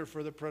hunger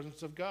for the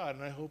presence of God,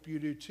 and I hope you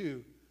do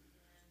too,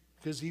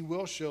 because he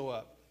will show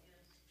up.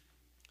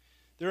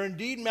 There are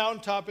indeed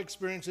mountaintop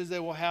experiences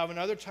that we'll have, and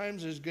other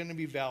times there's going to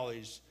be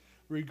valleys.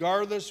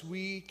 Regardless,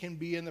 we can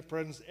be in the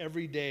presence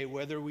every day,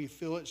 whether we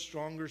feel it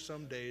stronger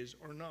some days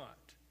or not.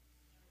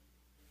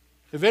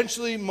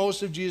 Eventually,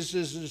 most of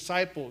Jesus'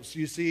 disciples,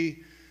 you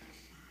see,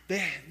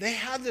 they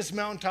had this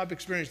mountaintop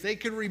experience. They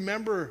could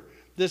remember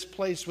this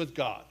place with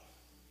God.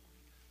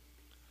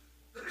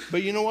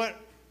 But you know what?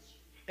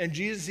 And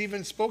Jesus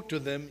even spoke to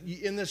them,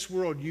 in this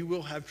world you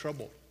will have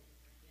trouble.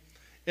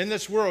 In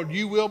this world,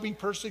 you will be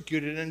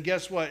persecuted. And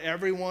guess what?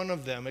 Every one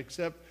of them,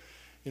 except,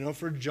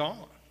 for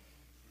John,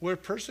 were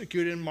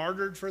persecuted and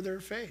martyred for their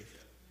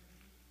faith.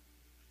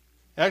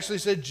 Actually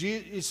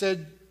he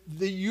said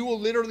that you will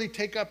literally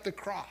take up the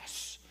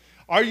cross.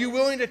 Are you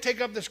willing to take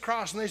up this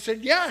cross? And they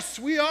said, yes,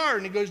 we are.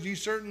 And he goes, you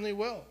certainly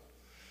will.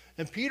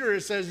 And Peter,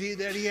 it says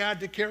that he had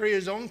to carry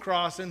his own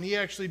cross, and he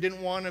actually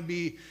didn't want to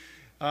be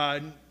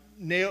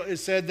nailed. It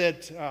said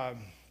that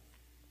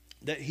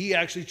he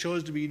actually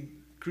chose to be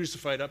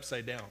crucified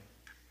upside down.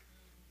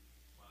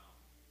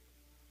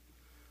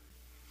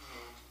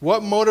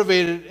 What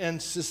motivated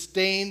and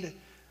sustained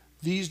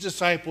these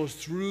disciples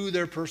through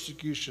their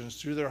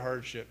persecutions, through their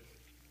hardship?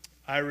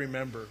 I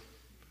remember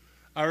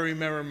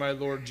my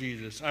Lord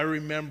Jesus. I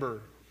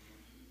remember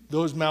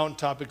those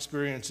mountaintop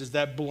experiences,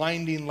 that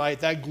blinding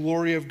light, that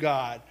glory of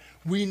God.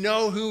 We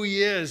know who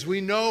he is.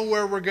 We know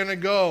where we're going to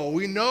go.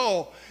 We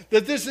know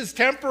that this is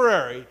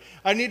temporary.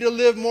 I need to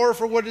live more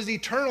for what is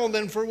eternal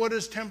than for what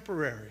is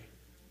temporary.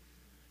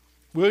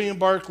 William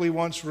Barclay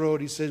once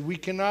wrote, he said, we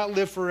cannot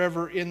live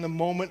forever in the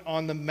moment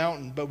on the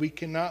mountain, but we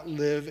cannot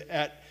live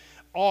at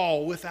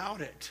all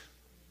without it.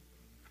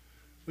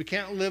 We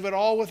can't live at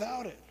all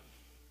without it.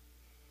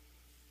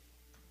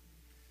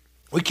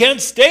 We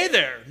can't stay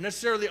there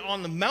necessarily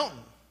on the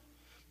mountain,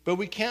 but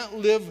we can't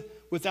live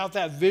without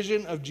that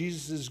vision of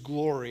Jesus'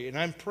 glory. And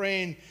I'm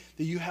praying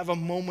that you have a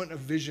moment of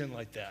vision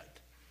like that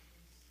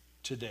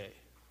today,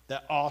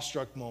 that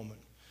awestruck moment.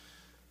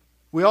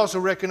 We also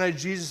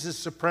recognize Jesus'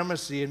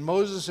 supremacy, and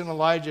Moses and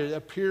Elijah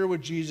appear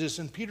with Jesus,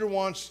 and Peter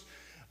wants,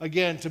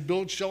 again, to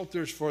build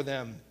shelters for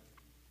them.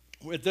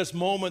 At this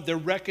moment, they're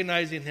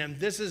recognizing him.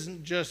 This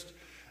isn't just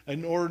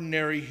an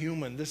ordinary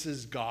human. This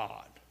is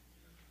God.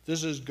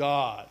 This is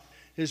God.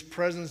 His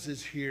presence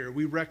is here.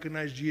 We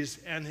recognize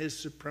Jesus and his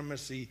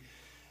supremacy.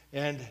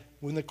 And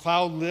when the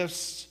cloud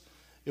lifts,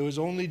 it was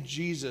only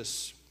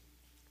Jesus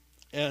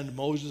and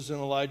Moses and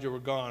Elijah were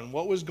gone.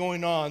 What was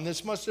going on?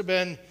 This must have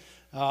been,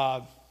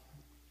 a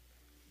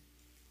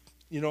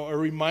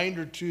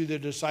reminder to the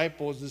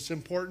disciples. This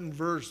important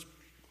verse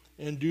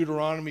in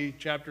Deuteronomy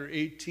chapter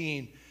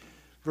 18,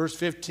 verse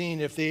 15.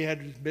 If they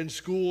had been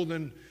schooled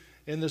in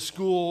the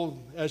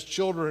school as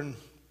children,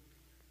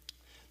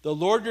 the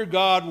Lord your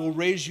God will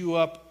raise you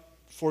up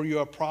for you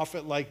a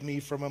prophet like me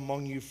from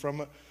among you,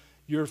 from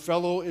your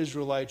fellow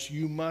Israelites.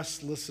 You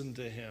must listen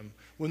to him.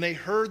 When they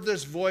heard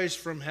this voice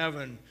from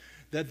heaven,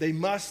 that they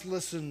must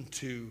listen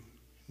to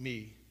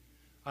me.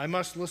 I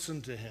must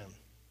listen to him.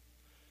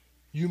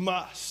 You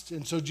must.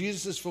 And so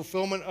Jesus'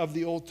 fulfillment of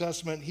the Old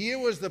Testament, he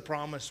was the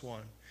promised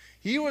one.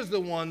 He was the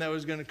one that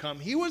was going to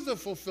come. He was the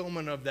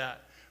fulfillment of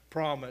that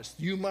promise.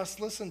 You must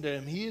listen to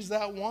him. He is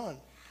that one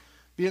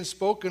being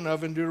spoken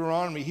of in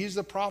Deuteronomy. He's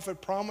the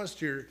prophet promised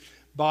here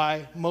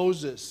by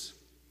Moses.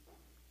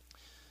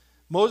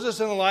 Moses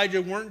and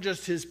Elijah weren't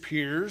just his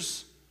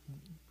peers.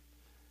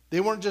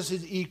 They weren't just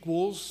his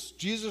equals.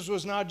 Jesus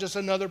was not just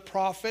another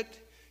prophet.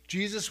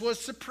 Jesus was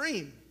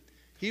supreme.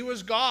 He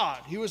was God.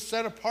 He was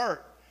set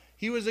apart.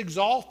 He was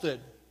exalted.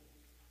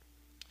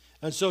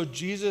 And so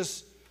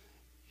Jesus,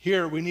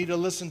 here, we need to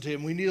listen to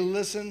him. We need to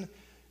listen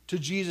to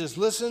Jesus.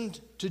 Listen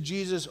to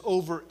Jesus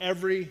over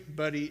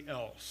everybody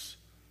else,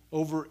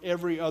 over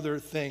every other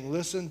thing.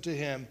 Listen to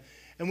him.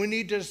 And we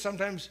need to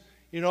sometimes,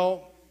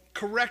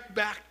 correct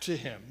back to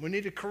him. We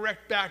need to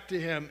correct back to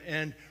him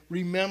and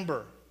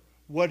remember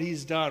what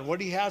he's done, what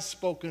he has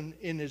spoken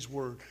in his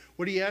word,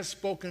 what he has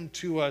spoken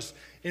to us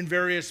in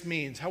various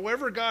means.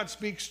 However God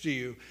speaks to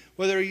you,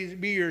 whether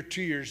it be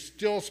to your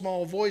still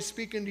small voice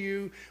speaking to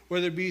you,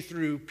 whether it be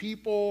through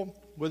people,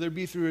 whether it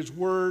be through his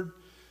word,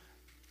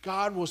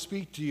 God will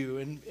speak to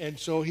you. And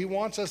so he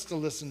wants us to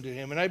listen to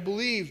him. And I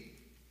believe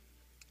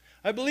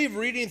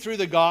reading through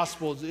the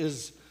Gospels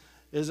is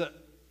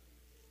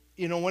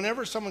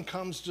whenever someone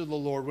comes to the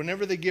Lord,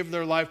 whenever they give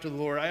their life to the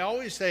Lord, I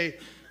always say,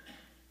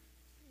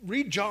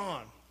 read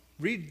John,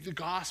 read the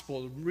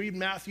Gospel, read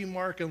Matthew,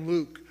 Mark, and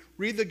Luke.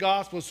 Read the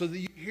Gospel so that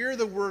you hear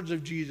the words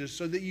of Jesus,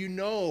 so that you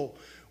know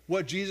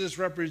what Jesus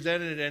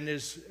represented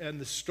and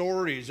the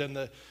stories and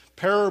the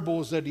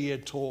parables that he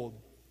had told.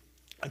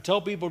 I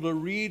tell people to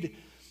read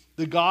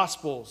the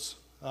Gospels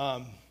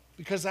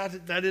because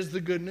that is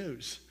the good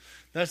news.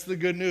 That's the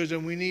good news,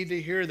 and we need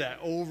to hear that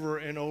over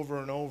and over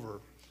and over.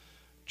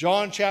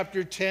 John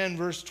chapter 10,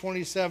 verse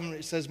 27,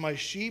 it says, my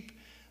sheep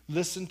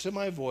listen to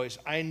my voice.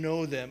 I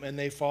know them, and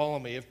they follow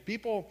me. If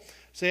people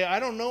say, I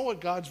don't know what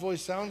God's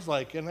voice sounds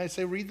like, and I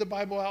say, read the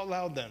Bible out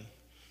loud then.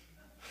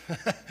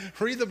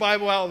 Read the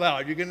Bible out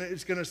loud.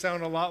 It's going to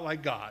sound a lot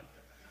like God.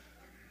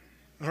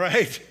 All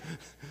right?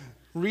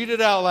 Read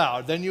it out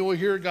loud. Then you will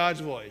hear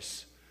God's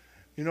voice.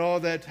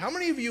 How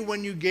many of you,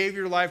 when you gave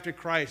your life to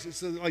Christ,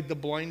 it's like the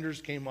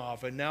blinders came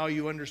off, and now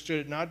you understood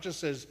it not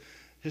just as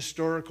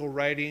historical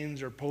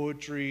writings or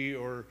poetry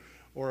or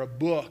a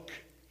book,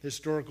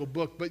 historical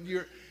book, but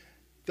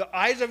the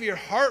eyes of your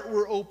heart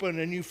were open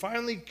and you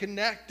finally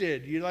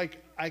connected. You're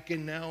like, I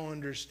can now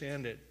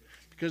understand it.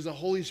 Because the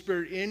Holy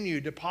Spirit in you,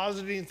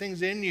 depositing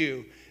things in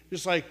you,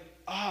 just like,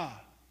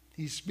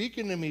 he's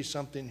speaking to me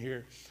something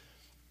here.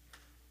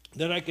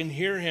 That I can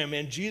hear him.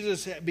 And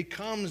Jesus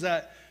becomes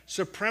that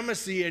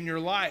supremacy in your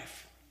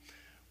life.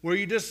 where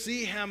you just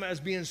see him as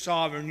being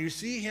sovereign. You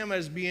see him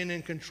as being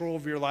in control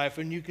of your life.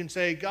 And you can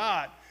say,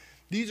 God,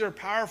 these are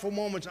powerful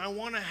moments. I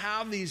want to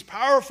have these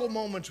powerful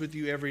moments with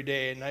you every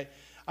day. And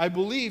I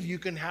believe you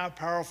can have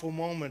powerful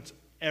moments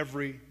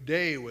every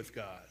day with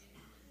God.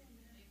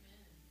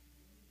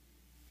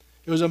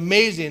 It was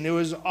amazing. It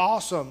was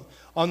awesome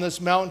on this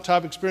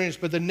mountaintop experience.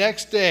 But the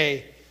next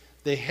day,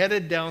 they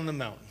headed down the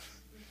mountain.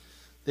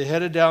 They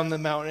headed down the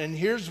mountain. And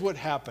here's what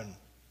happened.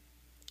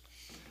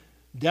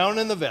 Down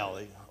in the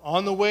valley,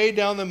 on the way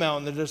down the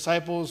mountain, the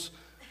disciples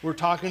were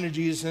talking to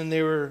Jesus, and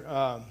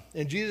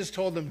and Jesus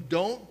told them,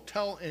 "Don't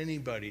tell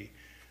anybody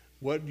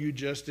what you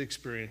just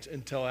experienced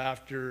until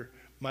after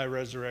my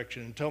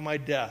resurrection, until my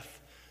death,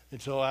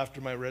 until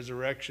after my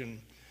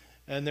resurrection."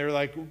 And they're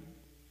like,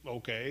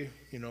 "Okay,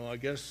 I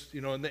guess,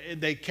 and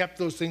they kept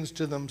those things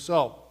to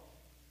themselves."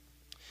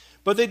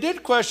 But they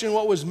did question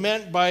what was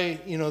meant by,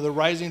 the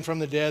rising from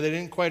the dead. They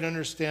didn't quite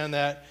understand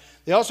that.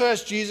 They also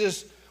asked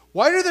Jesus,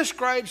 "Why do the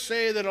scribes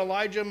say that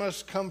Elijah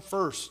must come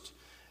first?"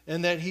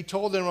 And that he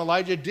told them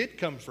Elijah did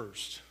come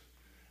first.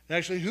 And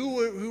actually,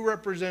 who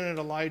represented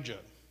Elijah?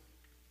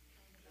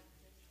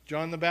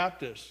 John the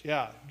Baptist.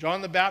 Yeah,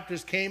 John the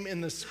Baptist came in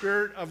the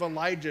spirit of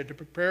Elijah to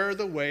prepare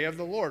the way of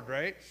the Lord,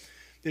 right?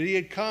 That he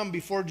had come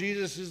before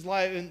Jesus'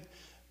 life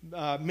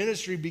and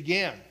ministry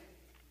began.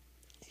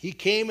 He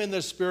came in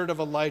the spirit of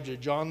Elijah,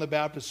 John the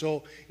Baptist.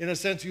 So in a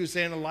sense, he was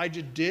saying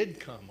Elijah did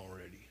come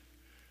already.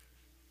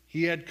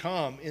 He had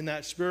come in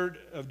that spirit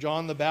of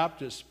John the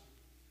Baptist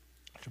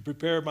to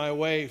prepare my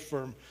way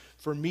for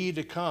me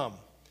to come.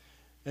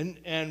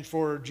 And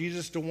for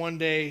Jesus to one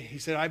day, he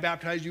said, "I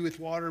baptize you with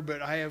water,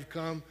 but I have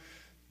come.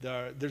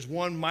 There's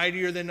one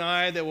mightier than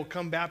I that will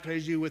come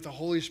baptize you with the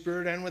Holy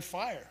Spirit and with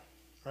fire."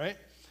 Right?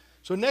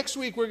 So next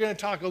week, we're going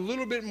to talk a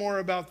little bit more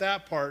about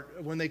that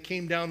part when they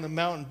came down the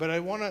mountain. But I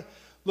want to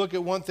look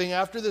at one thing.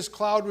 After this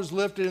cloud was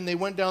lifted and they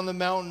went down the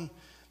mountain,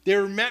 they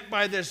were met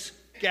by this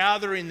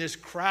gathering, this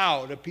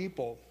crowd of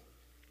people.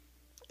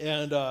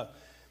 And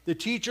the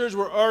teachers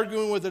were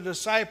arguing with the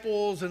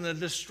disciples, and the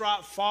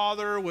distraught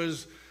father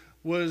was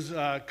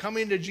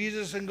coming to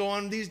Jesus and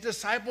going, "These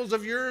disciples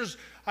of yours,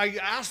 I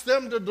asked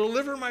them to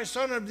deliver my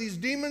son of these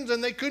demons,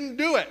 and they couldn't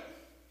do it."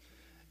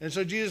 And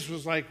so Jesus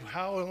was like,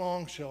 "How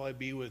long shall I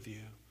be with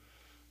you?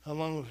 How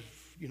long,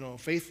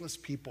 faithless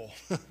people?"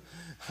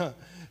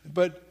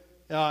 But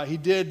he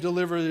did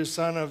deliver his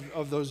son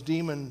of those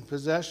demon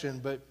possession.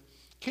 But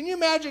can you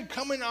imagine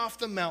coming off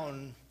the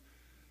mountain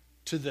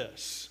to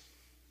this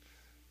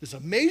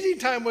amazing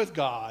time with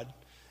God?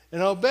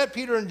 And I'll bet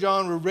Peter and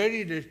John were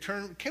ready to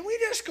turn. Can we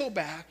just go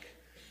back?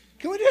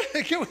 Can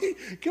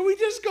we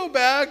just go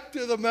back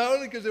to the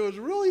mountain, because it was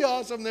really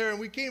awesome there, and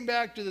we came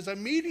back to this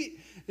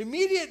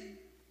immediate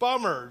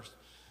bummers.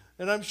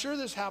 And I'm sure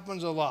this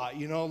happens a lot.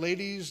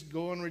 Ladies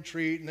go on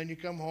retreat, and then you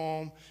come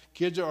home,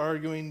 kids are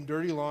arguing,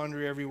 dirty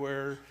laundry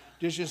everywhere,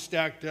 dishes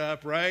stacked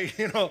up, right?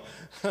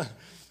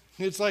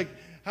 It's like,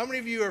 how many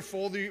of you are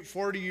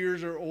 40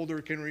 years or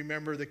older can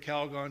remember the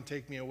Calgon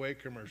Take Me Away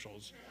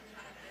commercials?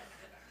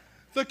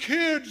 The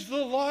kids,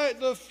 the light,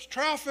 the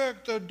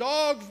traffic, the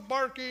dogs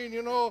barking,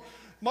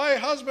 my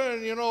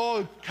husband,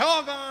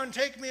 Calgon,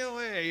 take me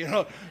away,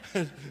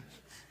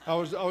 I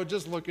was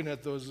just looking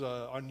at those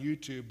on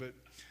YouTube, but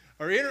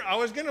I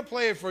was going to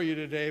play it for you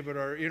today, but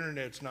our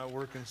internet's not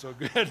working so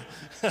good.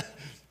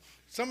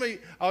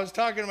 I was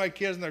talking to my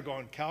kids, and they're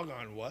going,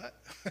 "Calgon, what?"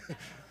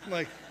 I'm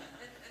like,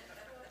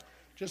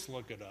 just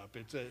look it up.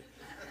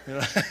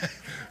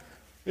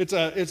 It's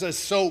a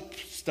soap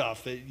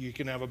stuff that you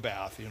can have a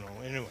bath,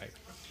 Anyway,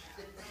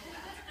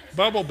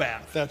 bubble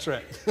bath. That's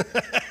right.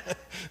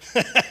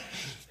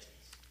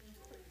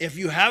 If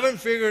you haven't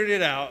figured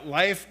it out,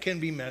 life can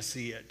be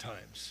messy at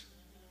times.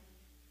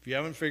 If you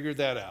haven't figured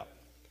that out.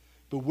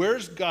 But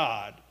where's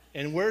God,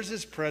 and where's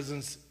his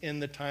presence in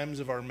the times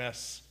of our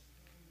mess?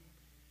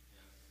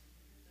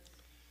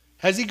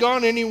 Has he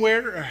gone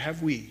anywhere, or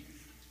have we?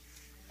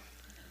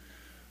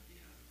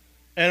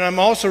 And I'm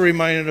also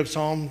reminded of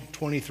Psalm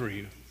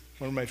 23,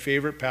 one of my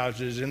favorite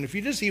passages. And if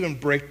you just even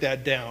break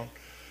that down,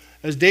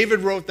 as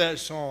David wrote that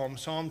psalm,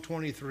 Psalm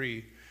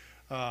 23,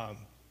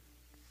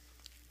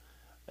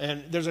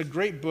 and there's a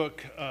great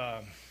book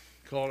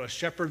called A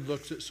Shepherd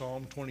Looks at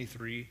Psalm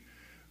 23,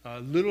 a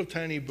little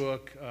tiny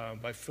book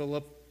by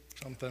Philip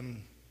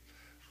something.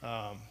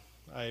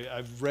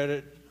 I've read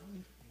it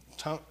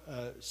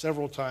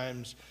several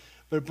times.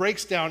 But it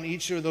breaks down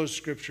each of those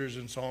scriptures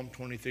in Psalm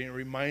 23, and it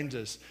reminds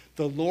us,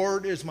 the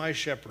Lord is my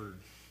shepherd,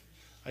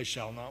 I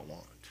shall not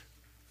want.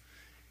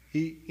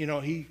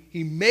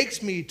 He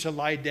makes me to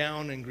lie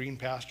down in green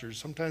pastures.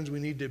 Sometimes we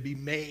need to be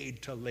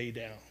made to lay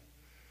down.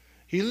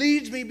 He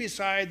leads me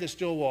beside the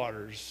still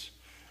waters.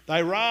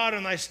 Thy rod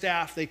and thy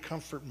staff, they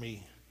comfort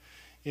me.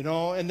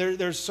 And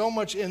there's so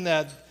much in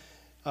that.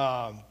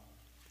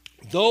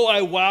 Though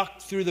I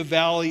walk through the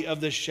valley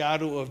of the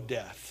shadow of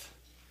death.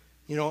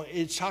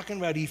 It's talking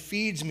about he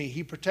feeds me,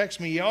 he protects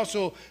me. He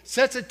also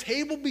sets a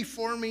table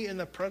before me in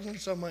the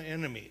presence of my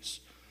enemies.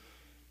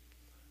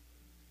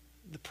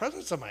 The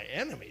presence of my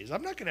enemies?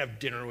 I'm not going to have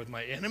dinner with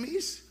my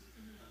enemies.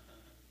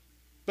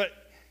 But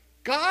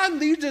God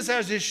leads us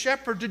as his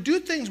shepherd to do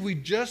things we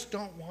just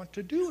don't want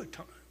to do at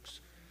times.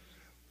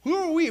 Who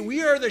are we?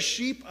 We are the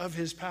sheep of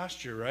his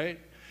pasture, right?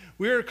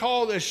 We are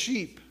called a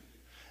sheep.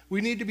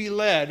 We need to be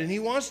led, and he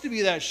wants to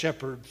be that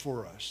shepherd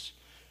for us.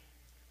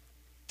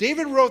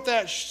 David wrote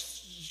that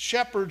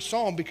shepherd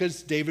psalm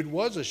because David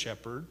was a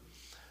shepherd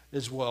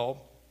as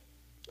well,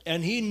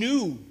 and he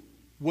knew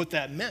what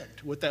that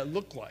meant, what that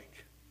looked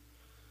like.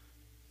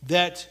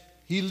 That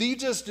he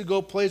leads us to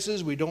go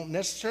places we don't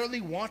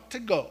necessarily want to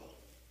go.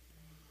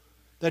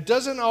 That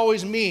doesn't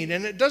always mean,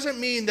 and it doesn't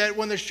mean that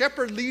when the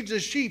shepherd leads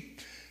his sheep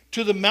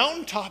to the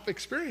mountaintop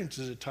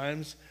experiences at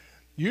times,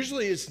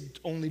 usually it's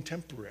only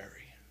temporary.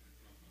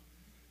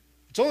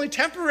 It's only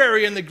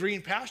temporary in the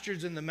green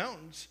pastures in the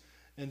mountains.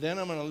 And then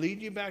I'm going to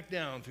lead you back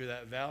down through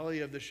that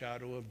valley of the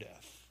shadow of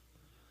death.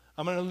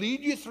 I'm going to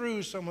lead you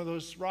through some of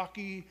those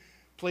rocky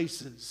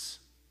places.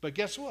 But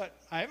guess what?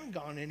 I haven't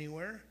gone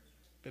anywhere.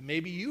 But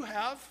maybe you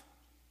have.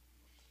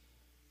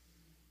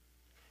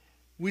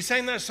 We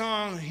sang that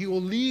song, He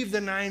Will Leave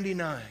the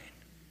 99.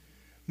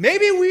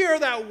 Maybe we are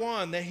that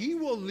one that he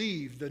will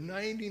leave the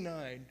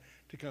 99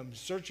 to come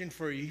searching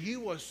for you. He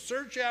will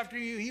search after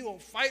you. He will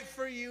fight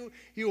for you.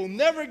 He will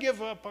never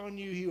give up on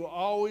you. He will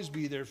always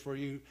be there for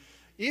you.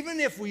 Even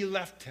if we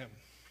left him,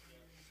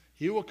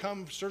 he will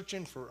come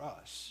searching for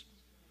us.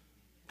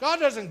 God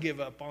doesn't give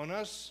up on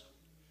us.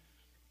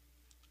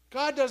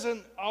 God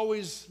doesn't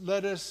always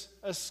let us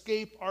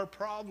escape our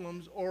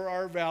problems or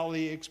our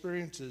valley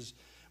experiences,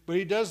 but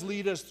he does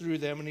lead us through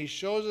them, and he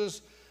shows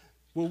us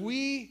what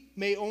we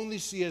may only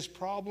see as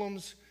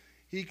problems,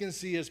 he can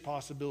see as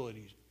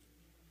possibilities.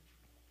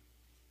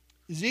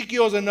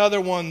 Ezekiel is another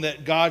one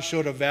that God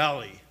showed a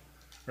valley,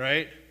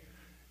 right?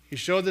 He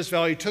showed this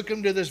valley. He took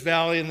him to this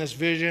valley in this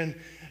vision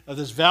of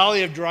this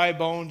valley of dry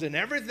bones, and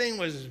everything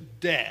was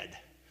dead.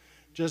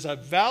 Just a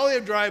valley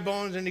of dry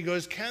bones. And he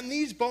goes, can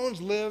these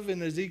bones live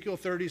in Ezekiel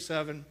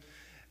 37?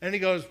 And he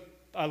goes,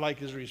 I like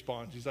his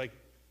response. He's like,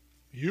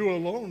 you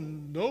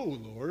alone know,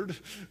 Lord.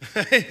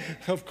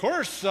 Of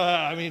course,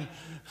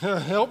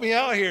 help me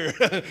out here.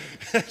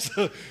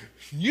 So,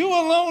 you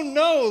alone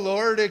know,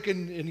 Lord.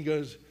 And he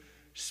goes,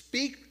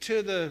 speak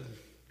to the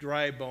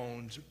dry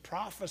bones,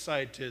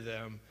 prophesy to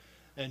them,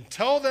 and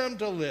tell them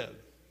to live.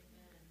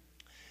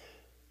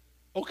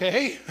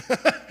 Okay.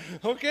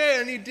 Okay,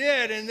 and he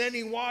did. And then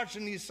he watched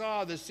and he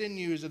saw the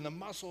sinews and the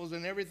muscles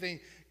and everything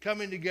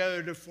coming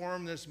together to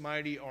form this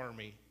mighty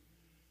army.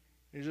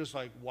 He's just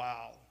like,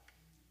 wow.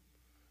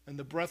 And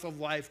the breath of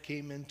life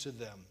came into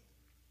them.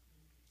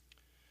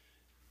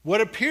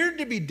 What appeared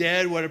to be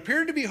dead, what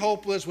appeared to be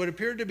hopeless, what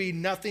appeared to be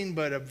nothing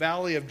but a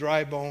valley of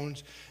dry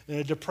bones in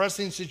a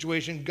depressing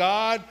situation,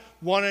 God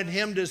wanted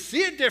him to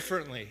see it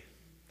differently.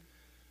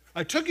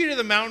 I took you to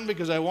the mountain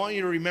because I want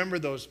you to remember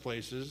those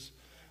places.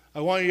 I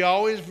want you to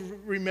always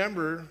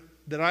remember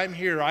that I'm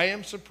here. I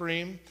am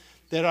supreme,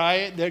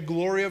 that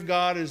glory of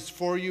God is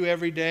for you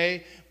every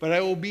day, but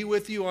I will be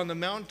with you on the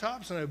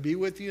mountaintops and I will be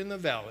with you in the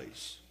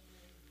valleys.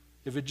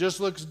 If it just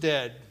looks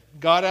dead,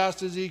 God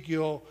asked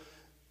Ezekiel,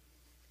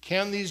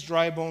 can these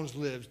dry bones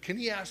live? Can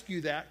he ask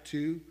you that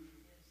too?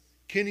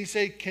 Can he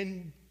say,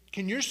 can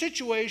your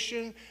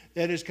situation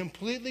that is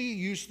completely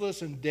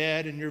useless and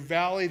dead in your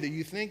valley that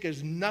you think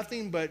is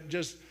nothing but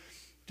just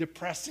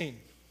depressing,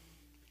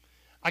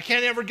 I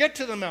can't ever get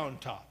to the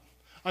mountaintop.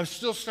 I'm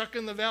still stuck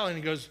in the valley. And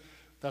he goes,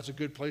 that's a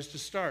good place to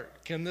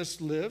start. Can this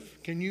live?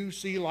 Can you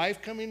see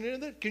life coming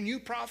into it? Can you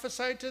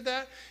prophesy to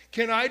that?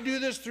 Can I do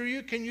this through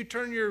you? Can you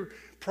turn your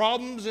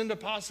problems into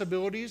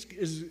possibilities?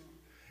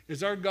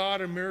 Is our God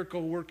a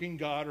miracle working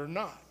God or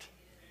not?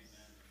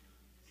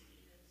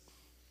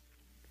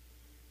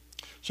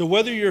 So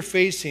whether you're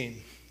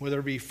facing, whether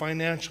it be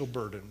financial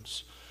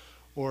burdens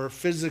or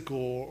physical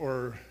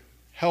or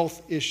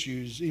health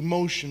issues,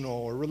 emotional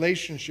or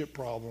relationship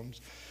problems,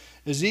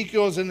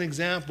 Ezekiel is an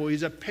example.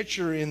 He's a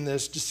picture in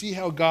this to see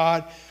how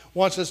God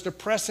wants us to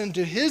press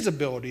into his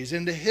abilities,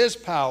 into his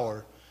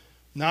power,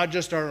 not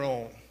just our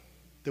own.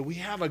 That we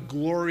have a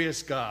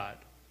glorious God.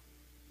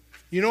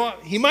 You know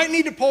what? He might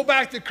need to pull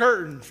back the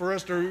curtain for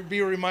us to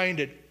be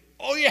reminded,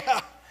 oh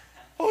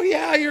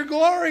yeah, your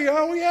glory,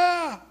 oh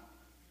yeah.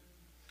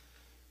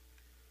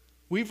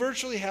 We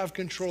virtually have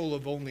control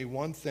of only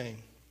one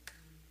thing,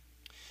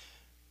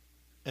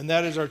 and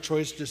that is our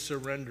choice to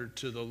surrender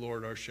to the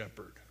Lord our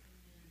shepherd.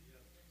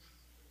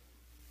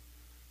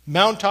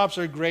 Mountaintops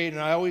are great,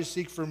 and I always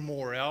seek for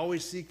more. I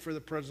always seek for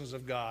the presence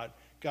of God.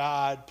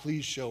 God,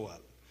 please show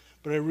up.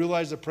 But I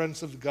realize the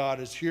presence of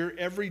God is here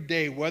every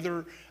day,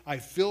 whether I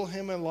feel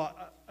him a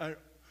lot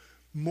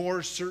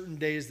more certain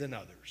days than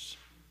others.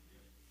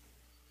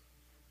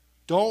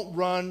 Don't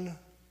run.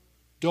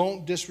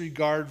 Don't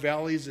disregard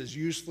valleys as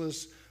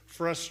useless,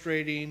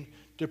 frustrating,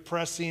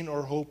 depressing,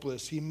 or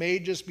hopeless. He may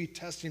just be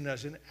testing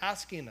us and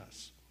asking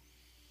us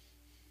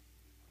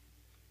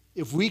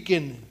if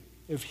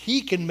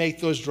he can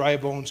make those dry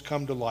bones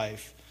come to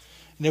life.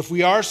 And if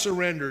we are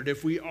surrendered,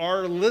 if we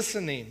are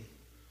listening,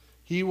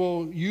 he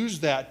will use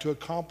that to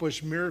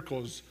accomplish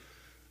miracles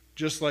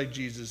just like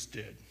Jesus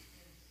did.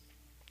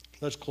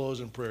 Let's close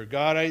in prayer.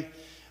 God,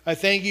 I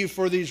thank you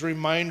for these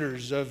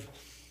reminders of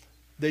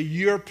that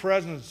your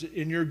presence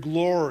in your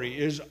glory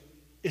is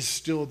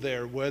still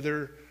there,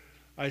 whether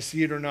I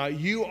see it or not.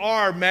 You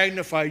are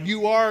magnified.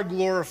 You are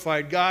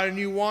glorified, God, and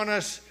you want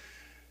us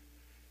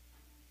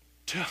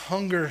to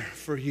hunger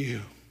for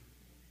you.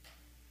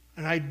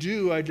 And I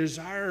do. I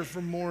desire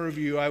for more of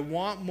you. I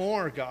want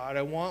more, God.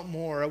 I want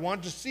more. I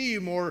want to see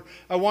you more.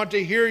 I want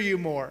to hear you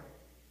more.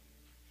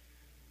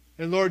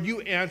 And Lord,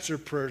 you answer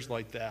prayers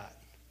like that.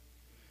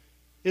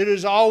 It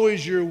is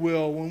always your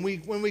will when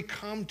we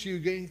come to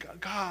you,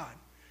 God,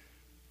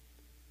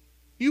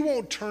 you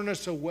won't turn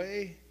us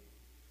away.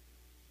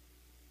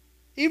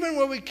 Even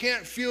when we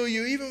can't feel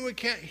you, even when we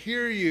can't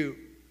hear you,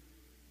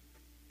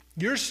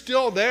 you're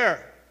still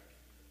there.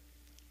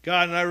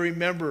 God, and I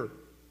remember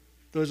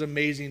those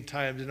amazing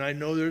times, and I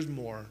know there's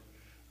more.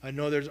 I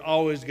know there's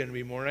always going to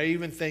be more. And I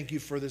even thank you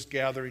for this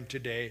gathering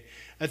today.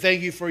 I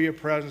thank you for your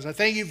presence. I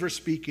thank you for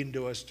speaking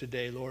to us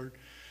today, Lord.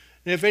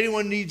 And if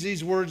anyone needs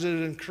these words of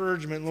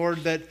encouragement,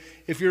 Lord, that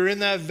if you're in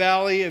that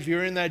valley, if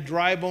you're in that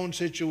dry bone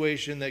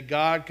situation, that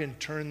God can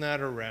turn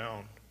that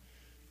around.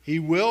 He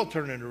will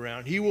turn it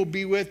around. He will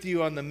be with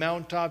you on the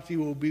mountaintops. He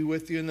will be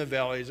with you in the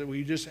valleys. And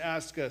we just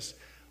ask us,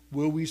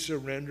 will we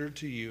surrender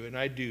to you? And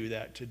I do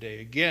that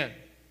today.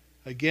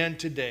 Again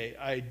today,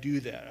 I do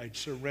that. I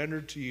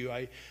surrender to you.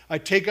 I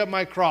take up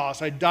my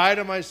cross. I die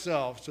to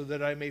myself so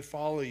that I may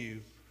follow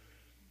you,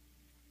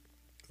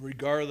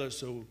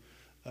 regardless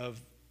of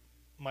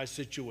my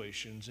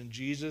situations. In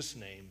Jesus'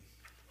 name,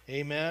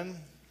 amen.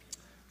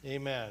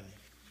 Amen.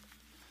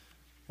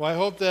 Well, I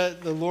hope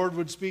that the Lord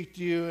would speak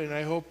to you, and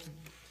I hope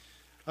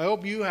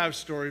you have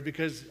story,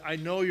 because I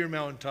know your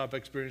mountaintop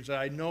experience.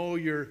 I know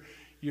your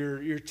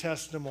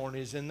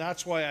testimonies, and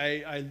that's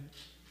why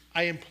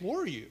I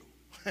implore you.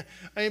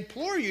 I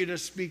implore you to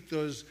speak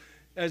those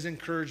as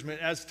encouragement,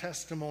 as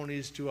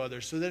testimonies to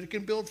others, so that it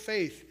can build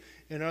faith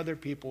in other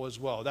people as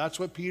well. That's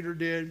what Peter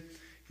did.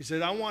 He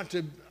said,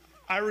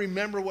 I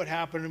remember what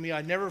happened to me.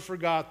 I never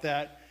forgot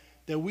that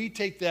we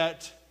take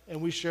that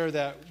and we share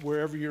that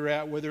wherever you're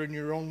at, whether in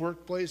your own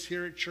workplace,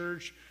 here at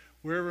church,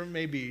 wherever it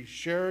may be.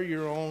 Share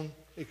your own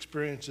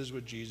experiences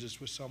with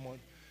Jesus with someone.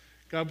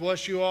 God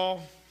bless you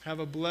all. Have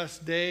a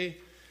blessed day,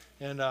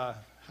 and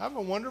have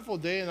a wonderful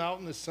day out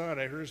in the sun.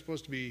 I heard it's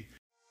supposed to be.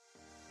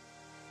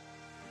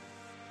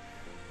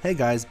 Hey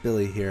guys,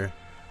 Billy here.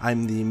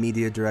 I'm the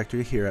media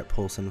director here at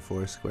Polson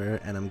Foursquare,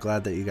 and I'm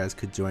glad that you guys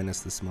could join us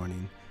this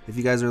morning. If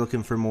you guys are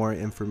looking for more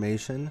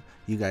information,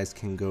 you guys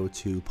can go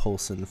to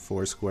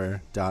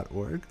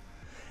polsonfoursquare.org.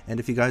 And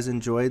if you guys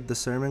enjoyed the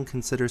sermon,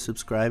 consider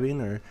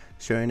subscribing or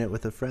sharing it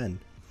with a friend.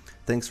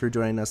 Thanks for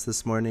joining us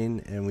this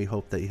morning, and we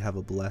hope that you have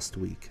a blessed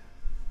week.